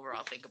just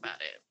overall think about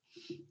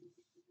it.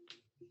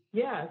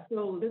 Yeah,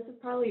 so this is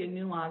probably a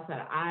nuance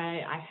that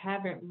I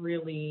haven't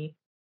really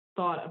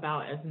thought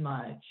about as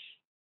much.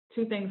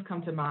 Two things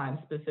come to mind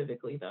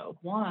specifically, though.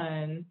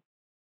 One,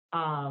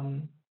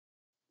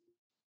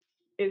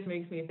 it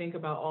makes me think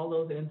about all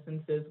those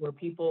instances where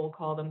people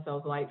call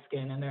themselves light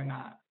skinned and they're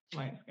not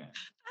light skinned.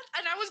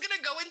 And I was going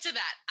to go into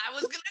that.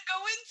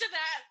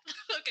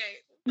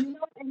 Okay. You know,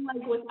 and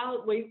like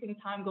without wasting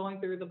time going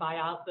through the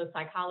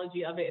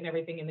psychology of it and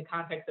everything in the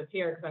context of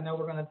hair, because I know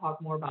we're going to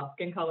talk more about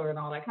skin color and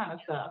all that kind of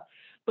stuff.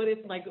 But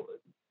it's like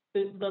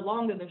the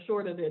long and the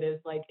short of it is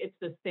like it's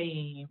the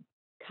same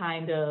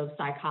kind of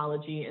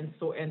psychology and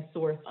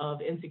source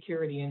of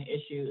insecurity and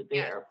issue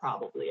there,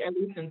 probably, at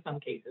least in some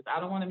cases.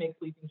 I don't want to make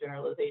sweeping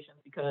generalizations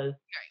because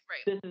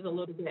this is a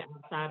little bit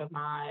outside of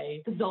my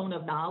zone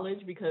of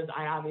knowledge, because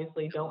I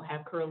obviously don't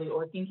have curly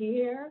or kinky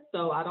hair.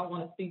 So I don't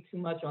want to speak too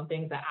much on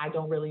things that I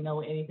don't really know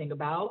anything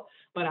about.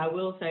 But I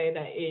will say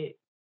that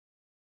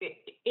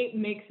it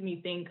makes me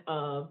think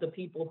of the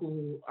people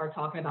who are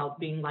talking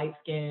about being light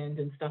skinned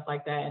and stuff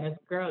like that. And it's,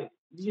 girl,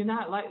 you're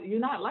not light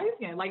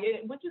skinned,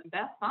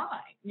 that's fine.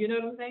 You know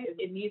what I'm saying?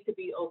 It needs to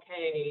be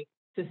okay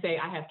to say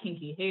I have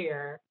kinky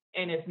hair,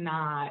 and it's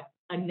not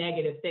a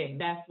negative thing.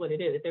 That's what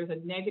it is. If there's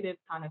a negative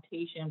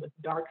connotation with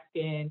dark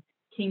skin,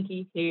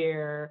 kinky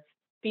hair,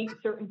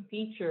 certain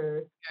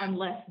features,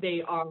 unless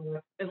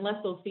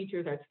those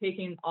features are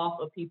taken off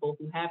of people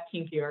who have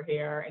kinkier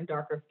hair and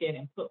darker skin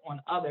and put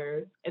on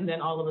others, and then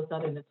all of a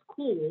sudden it's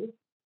cool.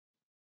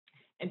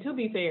 And to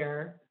be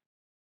fair,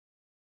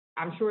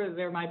 I'm sure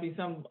there might be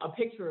a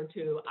picture or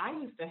two. I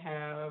used to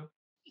have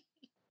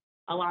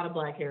a lot of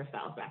Black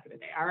hairstyles back in the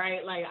day. All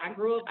right. Like, I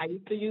grew up, I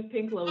used to use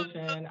pink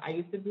lotion. I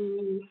used to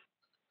do,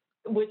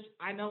 which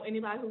I know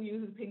anybody who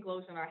uses pink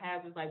lotion or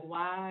has is like,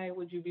 why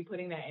would you be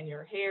putting that in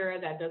your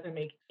hair? That doesn't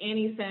make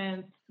any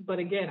sense. But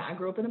again, I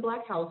grew up in a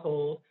Black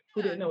household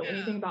who didn't know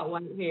anything about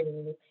white hair.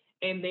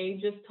 And they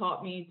just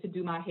taught me to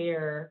do my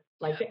hair.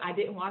 Like, I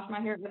didn't wash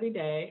my hair every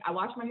day. I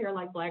washed my hair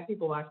like Black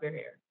people wash their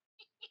hair.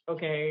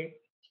 Okay.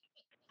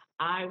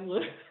 I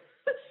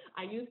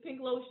used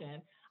pink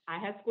lotion. I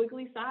had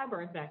squiggly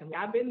sideburns back in the day.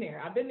 I've been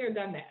there,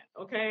 done that.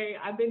 Okay.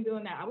 I've been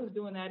doing that. I was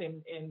doing that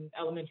in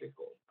elementary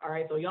school. All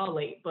right. So y'all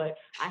late, but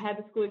I had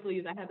the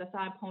squigglies. I had the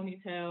side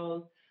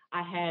ponytails.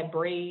 I had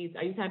braids.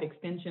 I used to have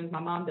extensions.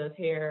 My mom does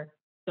hair.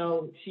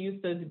 So she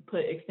used to put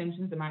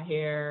extensions in my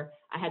hair.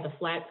 I had the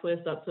flat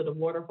twist up to the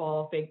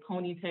waterfall fake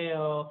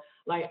ponytail.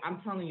 Like,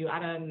 I'm telling you, I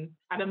done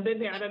been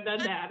there. I done done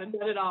that. I done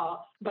done it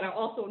all. But I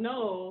also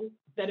know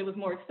that it was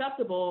more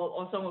acceptable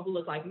on someone who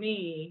looked like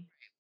me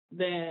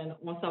than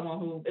on someone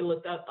who it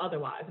looked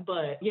otherwise.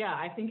 But yeah,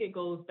 I think it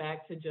goes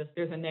back to just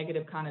there's a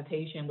negative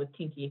connotation with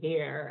kinky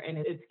hair, and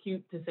it's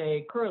cute to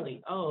say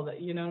curly. Oh,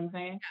 you know what I'm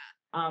saying?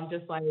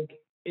 Just like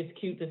it's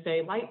cute to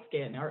say light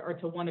skin or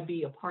to want to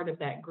be a part of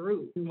that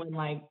group when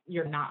like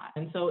you're not.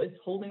 And so it's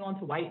holding on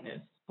to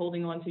whiteness,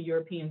 holding on to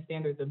European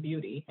standards of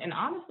beauty. And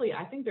honestly,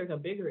 I think there's a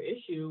bigger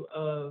issue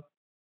of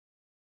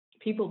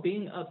people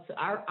being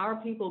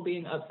our people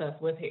being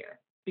obsessed with hair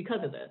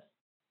because of this,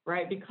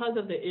 right? Because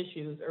of the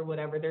issues or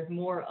whatever. There's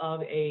more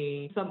of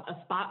a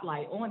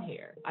spotlight on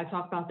hair. I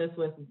talk about this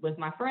with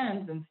my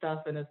friends and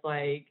stuff, and it's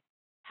like,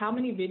 how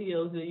many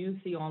videos do you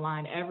see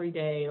online every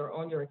day or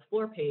on your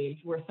explore page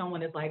where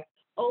someone is like,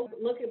 oh,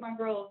 look at my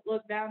girls,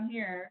 look down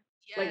here.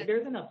 Yes. Like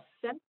there's an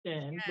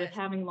obsession with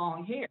having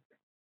long hair.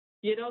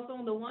 You know, so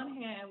on the one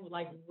hand,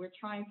 like we're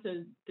trying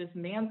to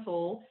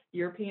dismantle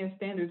European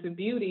standards of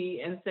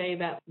beauty and say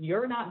that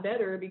you're not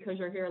better because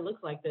your hair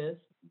looks like this,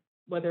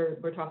 whether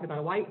we're talking about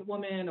a white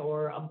woman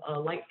or a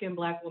light-skinned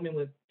Black woman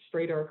with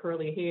straight or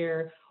curly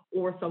hair,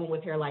 or someone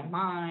with hair like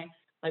mine.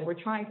 Like we're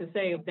trying to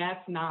say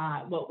that's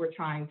not what we're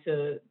trying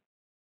to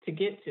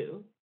get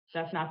to.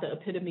 That's not the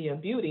epitome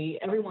of beauty.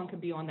 Everyone can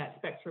be on that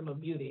spectrum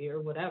of beauty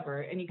or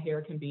whatever. Any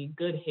hair can be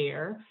good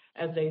hair,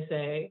 as they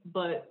say,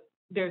 but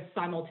there's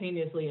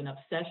simultaneously an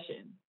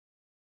obsession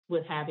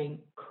with having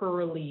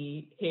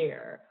curly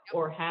hair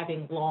or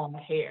having long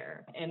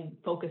hair and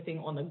focusing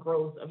on the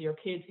growth of your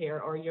kid's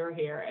hair or your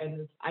hair.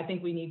 And I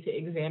think we need to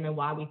examine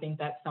why we think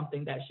that's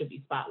something that should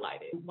be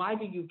spotlighted. Why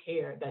do you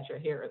care that your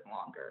hair is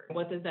longer?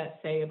 What does that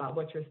say about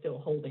what you're still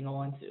holding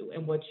on to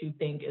and what you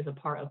think is a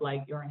part of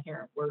like your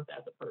inherent worth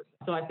as a person?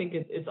 So I think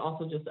it's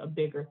also just a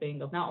bigger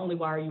thing of not only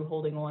why are you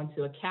holding on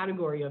to a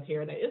category of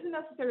hair that isn't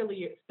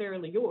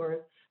necessarily yours,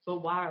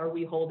 but why are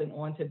we holding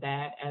on to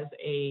that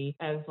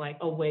as like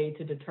a way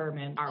to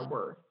determine our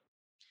worth,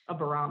 a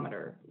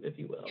barometer, if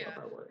you will, of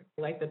our worth?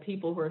 Like the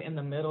people who are in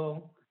the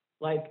middle,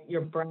 like the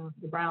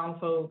brown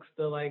folks,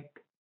 the like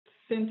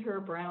center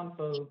brown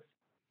folks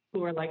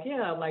who are like,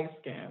 yeah, light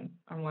skin.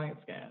 I'm light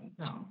skin.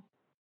 No,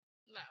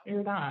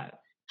 you're not.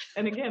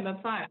 And again,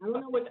 that's fine. I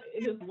don't know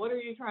what are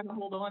you trying to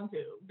hold on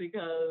to?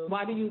 Because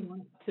why do you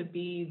want to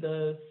be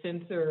the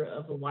center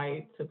of the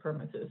white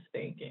supremacist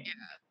thinking?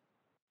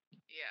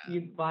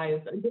 Why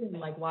is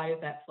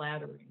that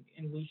flattering?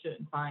 And we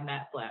shouldn't find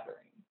that flattering.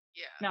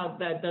 Now,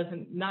 that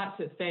doesn't, not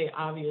to say,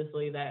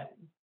 obviously, that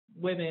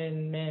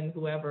women, men,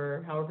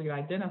 whoever, however you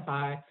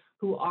identify,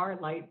 who are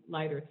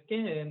lighter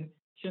skinned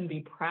shouldn't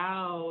be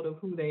proud of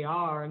who they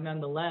are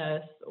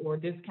nonetheless, or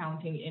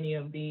discounting any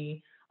of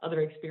the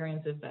other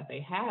experiences that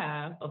they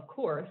have. Of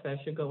course, that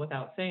should go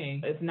without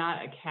saying. It's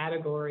not a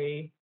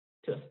category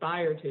to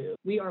aspire to.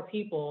 We are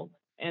people.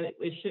 And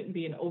it shouldn't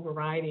be an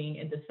overriding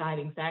and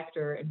deciding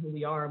factor in who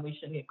we are. And we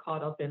shouldn't get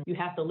caught up in, you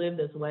have to live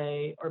this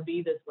way or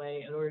be this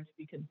way in order to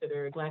be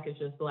considered Black is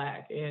just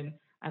Black. And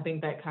I think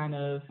that kind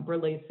of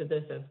relates to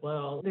this as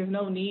well. There's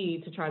no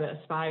need to try to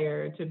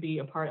aspire to be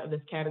a part of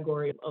this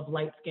category of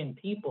light-skinned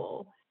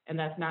people. And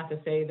that's not to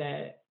say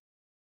that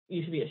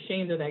you should be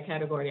ashamed of that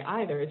category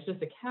either. It's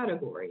just a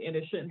category, and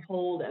it shouldn't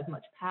hold as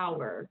much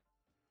power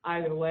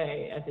either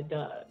way as it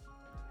does.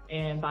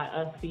 And by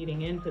us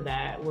feeding into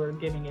that, we're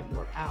giving it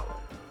more power.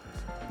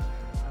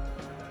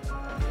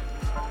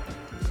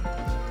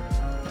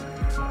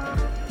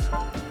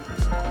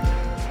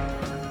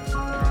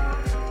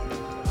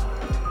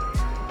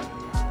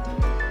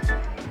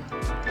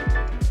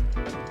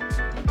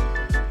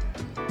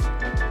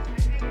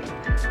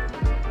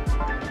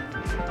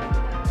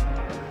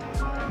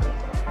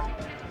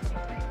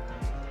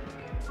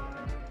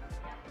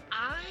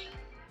 I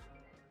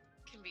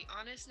can be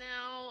honest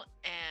now,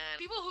 and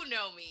people who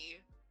know me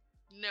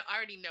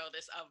already know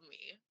this of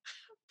me,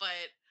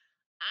 but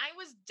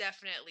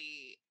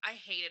I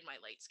hated my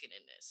light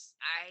skinnedness.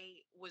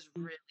 I was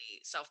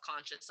really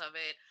self-conscious of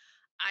it.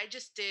 I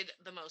just did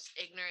the most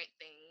ignorant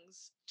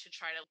things to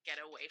try to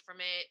get away from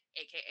it,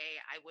 aka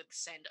I would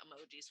send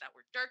emojis that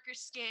were darker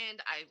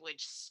skinned. I would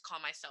call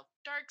myself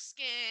dark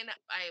skin.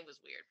 I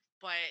was weird,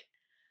 but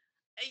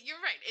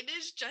you're right. It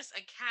is just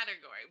a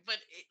category,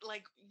 but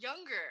like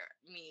younger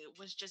me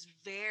was just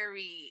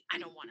very, I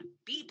don't want to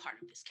be part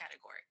of this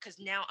category because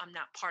now I'm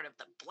not part of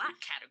the Black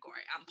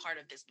category. I'm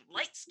part of this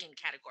light skin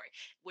category,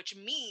 which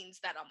means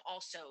that I'm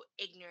also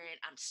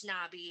ignorant. I'm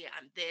snobby.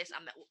 I'm this.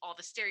 All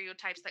the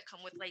stereotypes that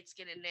come with light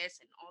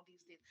skinnedness and all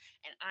these things.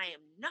 And I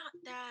am not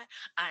that.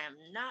 I am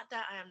not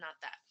that. I am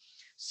not that.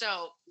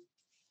 So,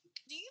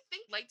 do you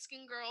think light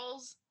skinned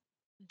girls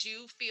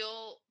do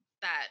feel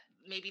that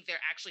maybe they're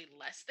actually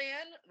less than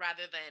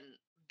rather than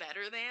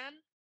better than?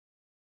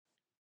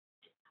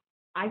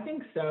 I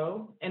think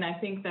so. And I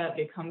think that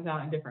it comes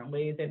out in different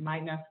ways. It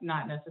might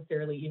not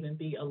necessarily even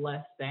be a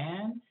less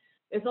than.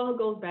 It all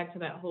goes back to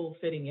that whole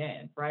fitting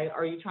in, right?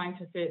 Are you trying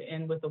to fit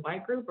in with the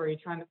white group or are you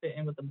trying to fit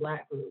in with the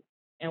Black group?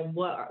 And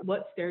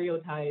what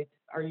stereotypes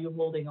are you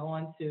holding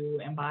on to,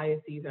 and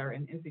biases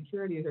and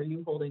insecurities are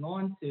you holding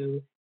on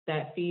to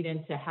that feed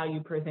into how you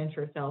present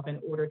yourself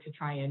in order to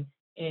try and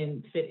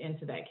and fit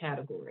into that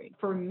category.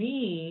 For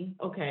me,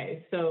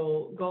 okay,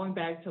 so going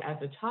back to as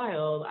a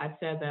child, I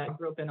said that I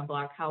grew up in a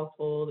Black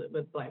household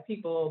with Black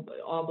people, but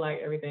all Black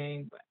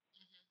everything.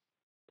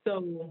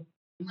 So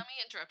let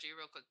me interrupt you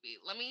real quick, B.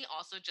 Let me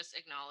also just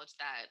acknowledge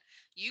that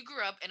you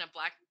grew up in a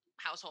Black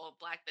household,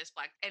 Black this,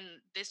 Black,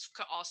 and this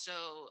could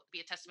also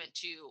be a testament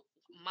to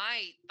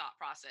my thought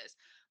process.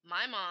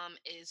 My mom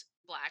is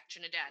Black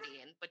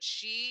Trinidadian, but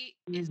she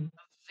is mhm,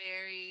 a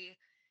very,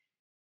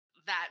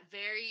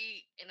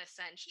 in a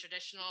sense,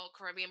 traditional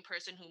Caribbean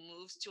person who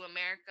moves to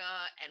America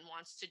and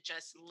wants to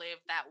just live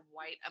that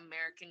white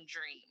American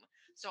dream.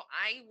 So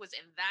I was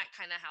in that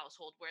kind of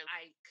household where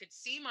I could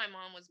see my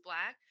mom was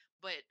Black,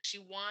 but she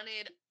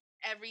wanted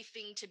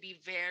everything to be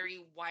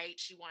very white.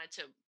 She wanted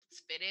to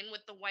fit in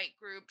with the white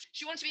group.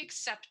 She wanted to be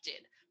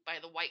accepted by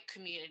the white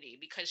community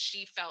because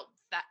she felt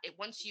that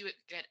once you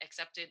get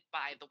accepted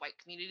by the white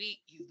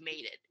community, you've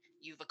made it.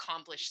 You've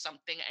accomplished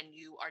something and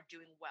you are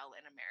doing well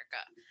in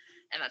America.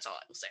 And that's all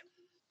I will say.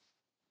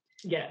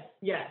 yes,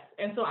 yes.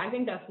 And so I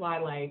think that's why,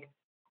 like,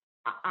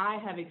 I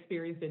have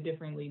experienced it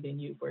differently than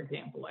you, for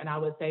example. And I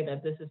would say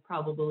that this is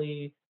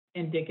probably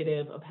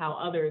indicative of how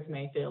others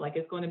may feel. Like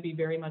it's going to be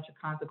very much a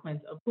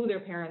consequence of who their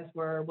parents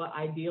were, what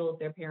ideals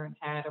their parents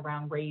had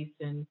around race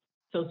and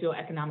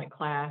socioeconomic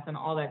class and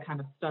all that kind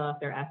of stuff,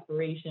 their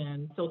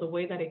aspirations. So the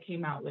way that it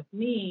came out with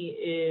me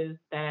is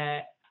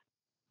that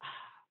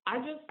I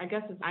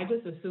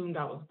just assumed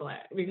I was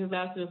Black because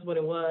that's just what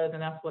it was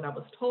and that's what I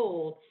was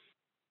told.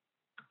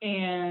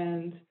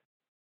 And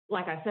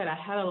like I said, I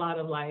had a lot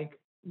of like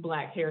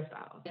Black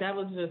hairstyles. That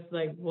was just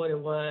like what it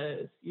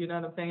was. You know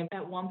what I'm saying?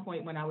 At one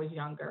point when I was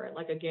younger,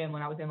 like again,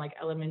 when I was in like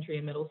elementary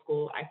and middle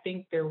school, I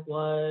think there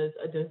was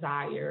a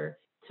desire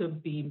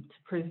to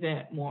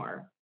present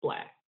more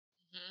Black.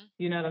 Mm-hmm.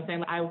 You know what I'm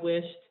saying? I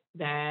wished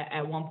that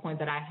at one point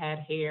that I had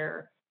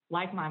hair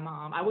like my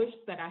mom. I wished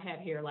that I had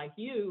hair like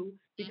you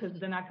because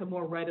then I could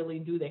more readily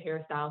do the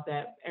hairstyles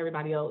that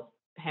everybody else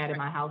had in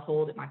my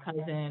household, and my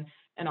cousin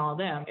and all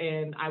them.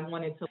 And I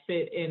wanted to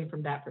fit in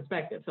from that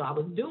perspective. So I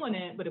was doing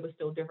it, but it was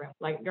still different.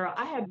 Like, girl,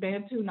 I had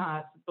Bantu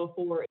knots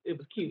before it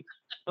was cute.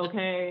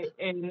 Okay.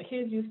 And the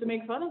kids used to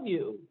make fun of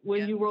you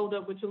when you rolled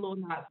up with your little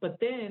knots. But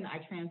then I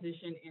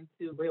transitioned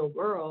into real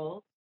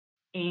world.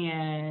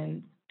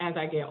 And as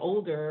I get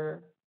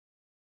older,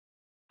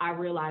 I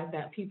realize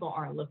that people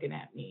aren't looking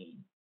at me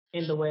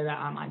in the way that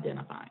I'm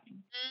identifying.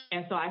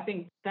 And so I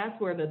think that's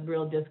where the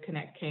real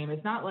disconnect came.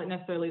 It's not like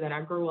necessarily that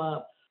I grew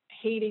up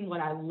hating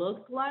what I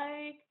looked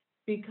like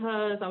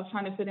because I was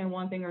trying to fit in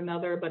one thing or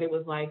another, but it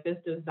was like this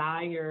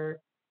desire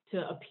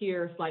to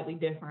appear slightly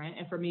different.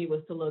 And for me, it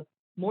was to look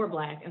more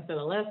Black instead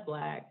of less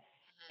Black.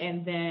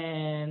 And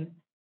then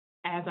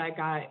as I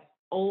got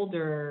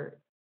older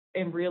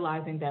and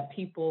realizing that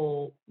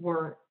people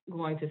weren't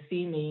going to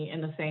see me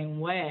in the same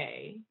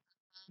way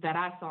that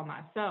I saw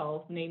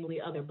myself, namely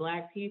other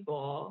Black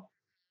people,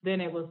 then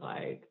it was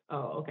like,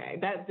 oh, okay.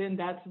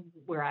 That's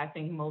where I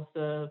think most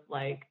of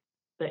like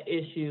the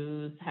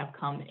issues have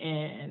come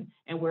in,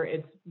 and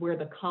where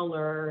the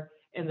color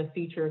and the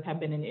features have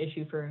been an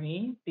issue for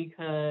me,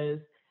 because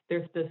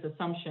there's this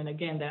assumption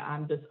again that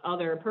I'm this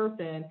other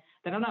person,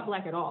 that I'm not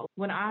Black at all.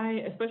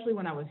 Especially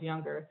when I was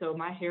younger, so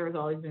my hair has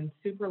always been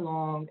super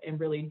long and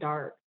really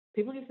dark.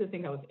 People used to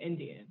think I was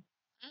Indian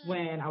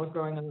when I was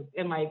growing up,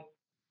 and like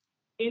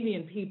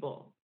Indian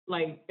people,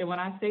 like, and when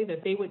I say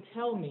that, they would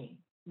tell me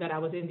that I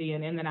was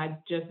Indian and then I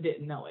just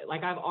didn't know it.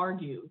 Like I've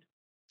argued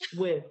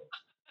with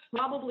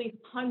probably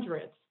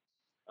hundreds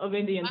of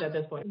Indians at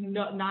this point,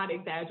 not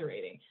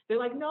exaggerating. They're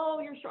like, no,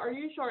 you're sure, are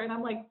you sure? And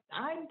I'm like,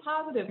 I'm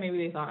positive.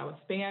 Maybe they thought I was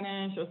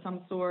Spanish or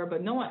some sort,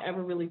 but no one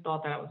ever really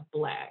thought that I was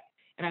Black.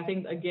 And I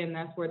think, again,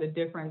 that's where the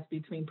difference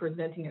between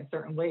presenting in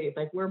certain ways,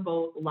 like we're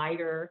both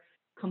lighter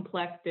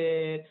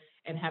complected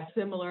and have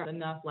similar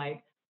enough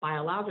like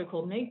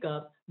biological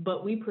makeup,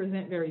 but we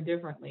present very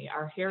differently.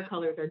 Our hair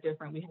colors are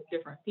different. We have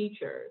different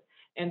features.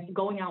 And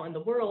going out in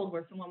the world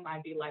where someone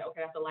might be like,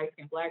 okay, that's a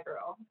light-skinned Black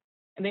girl,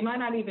 and they might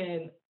not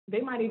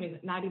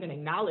even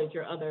acknowledge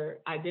your other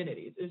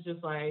identities. It's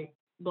just like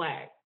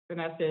Black, and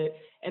that's it.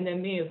 And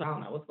then me is, I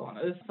don't know what's going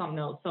on. It's something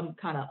else, some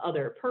kind of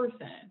other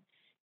person.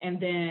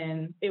 And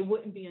then it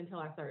wouldn't be until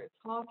I started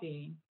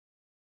talking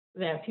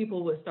that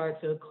people would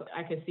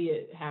I could see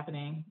it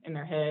happening in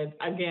their heads.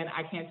 Again,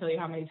 I can't tell you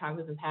how many times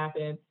this has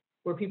happened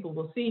where people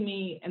will see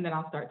me and then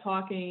I'll start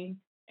talking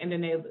and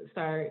then they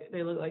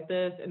look like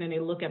this and then they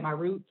look at my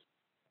roots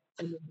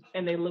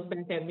and they look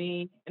back at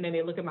me and then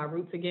they look at my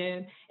roots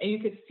again. And you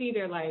could see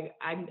they're like,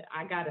 I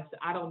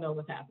don't know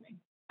what's happening.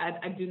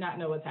 I do not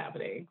know what's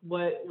happening.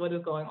 What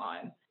is going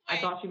on? Wait. I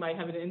thought you might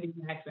have an Indian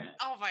accent.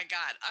 Oh my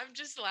God. I'm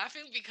just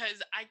laughing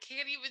because I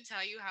can't even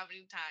tell you how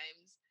many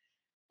times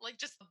like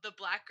just the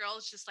Black girl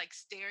is just like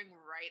staring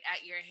right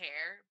at your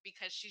hair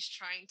because she's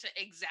trying to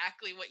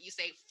exactly what you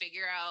say,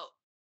 figure out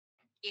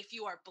if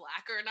you are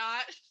Black or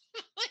not.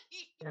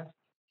 Yeah.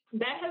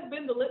 That has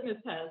been the litmus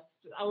test.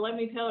 Let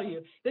me tell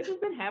you, this has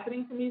been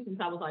happening to me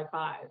since I was like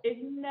 5. It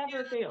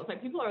never fails.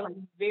 Like people are like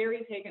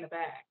very taken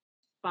aback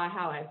by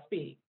how I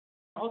speak.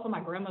 Also,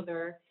 my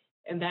grandmother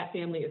and that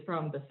family is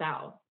from the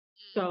South.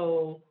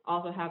 So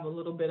also have a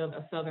little bit of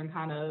a Southern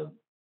kind of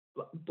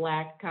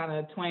Black kind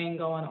of twang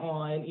going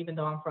on, even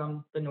though I'm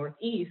from the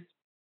Northeast.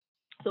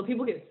 So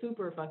people get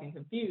super fucking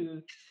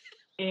confused.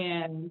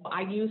 And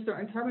I use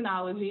certain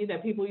terminology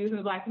that people use in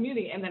the Black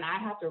community. And then I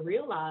have to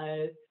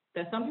realize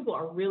that some people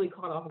are really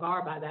caught off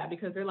guard by that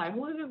because they're like,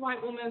 who is this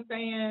white woman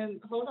saying,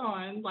 hold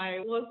on,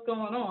 like, what's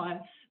going on?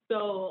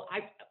 So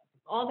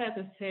all that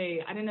to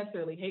say, I didn't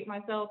necessarily hate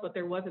myself, but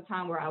there was a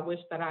time where I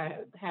wished that I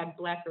had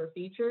Blacker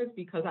features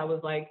because I was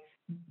like,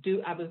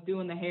 I was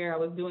doing the hair, I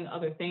was doing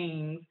other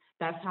things.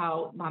 That's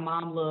how my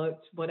mom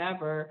looked,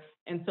 whatever.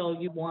 And so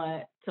you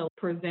want to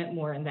present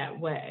more in that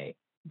way.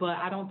 But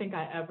I don't think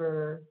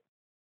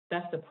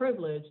that's the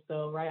privilege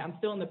though, right? I'm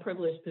still in the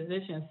privileged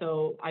position.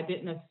 So I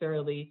didn't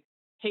necessarily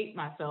hate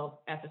myself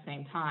at the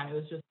same time. It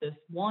was just this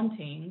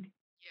wanting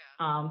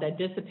that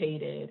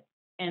dissipated.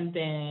 And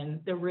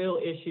then the real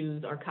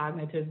issues or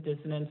cognitive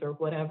dissonance or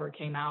whatever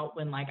came out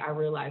when like I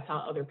realized how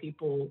other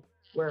people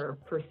were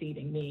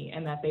perceiving me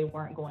and that they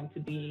weren't going to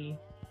be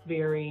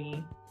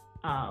very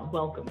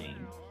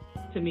welcoming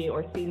to me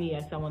or see me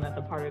as someone that's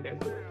a part of their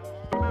group.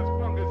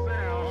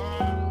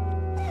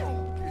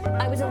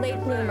 I was a late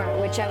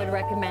bloomer, which I would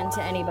recommend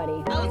to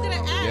anybody. I was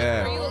gonna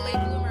ask, were you a late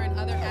bloomer in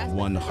other aspects?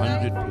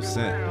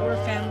 100%. We're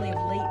a family of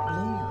late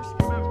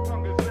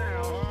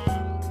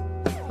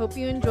bloomers. Hope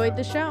you enjoyed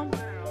the show.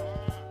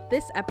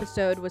 This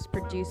episode was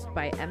produced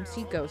by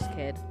MC Ghost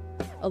Kid,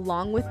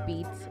 along with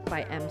beats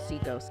by MC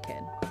Ghost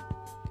Kid.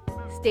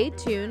 Stay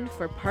tuned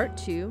for part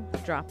 2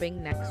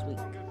 dropping next week.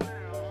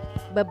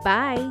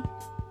 Bye-bye.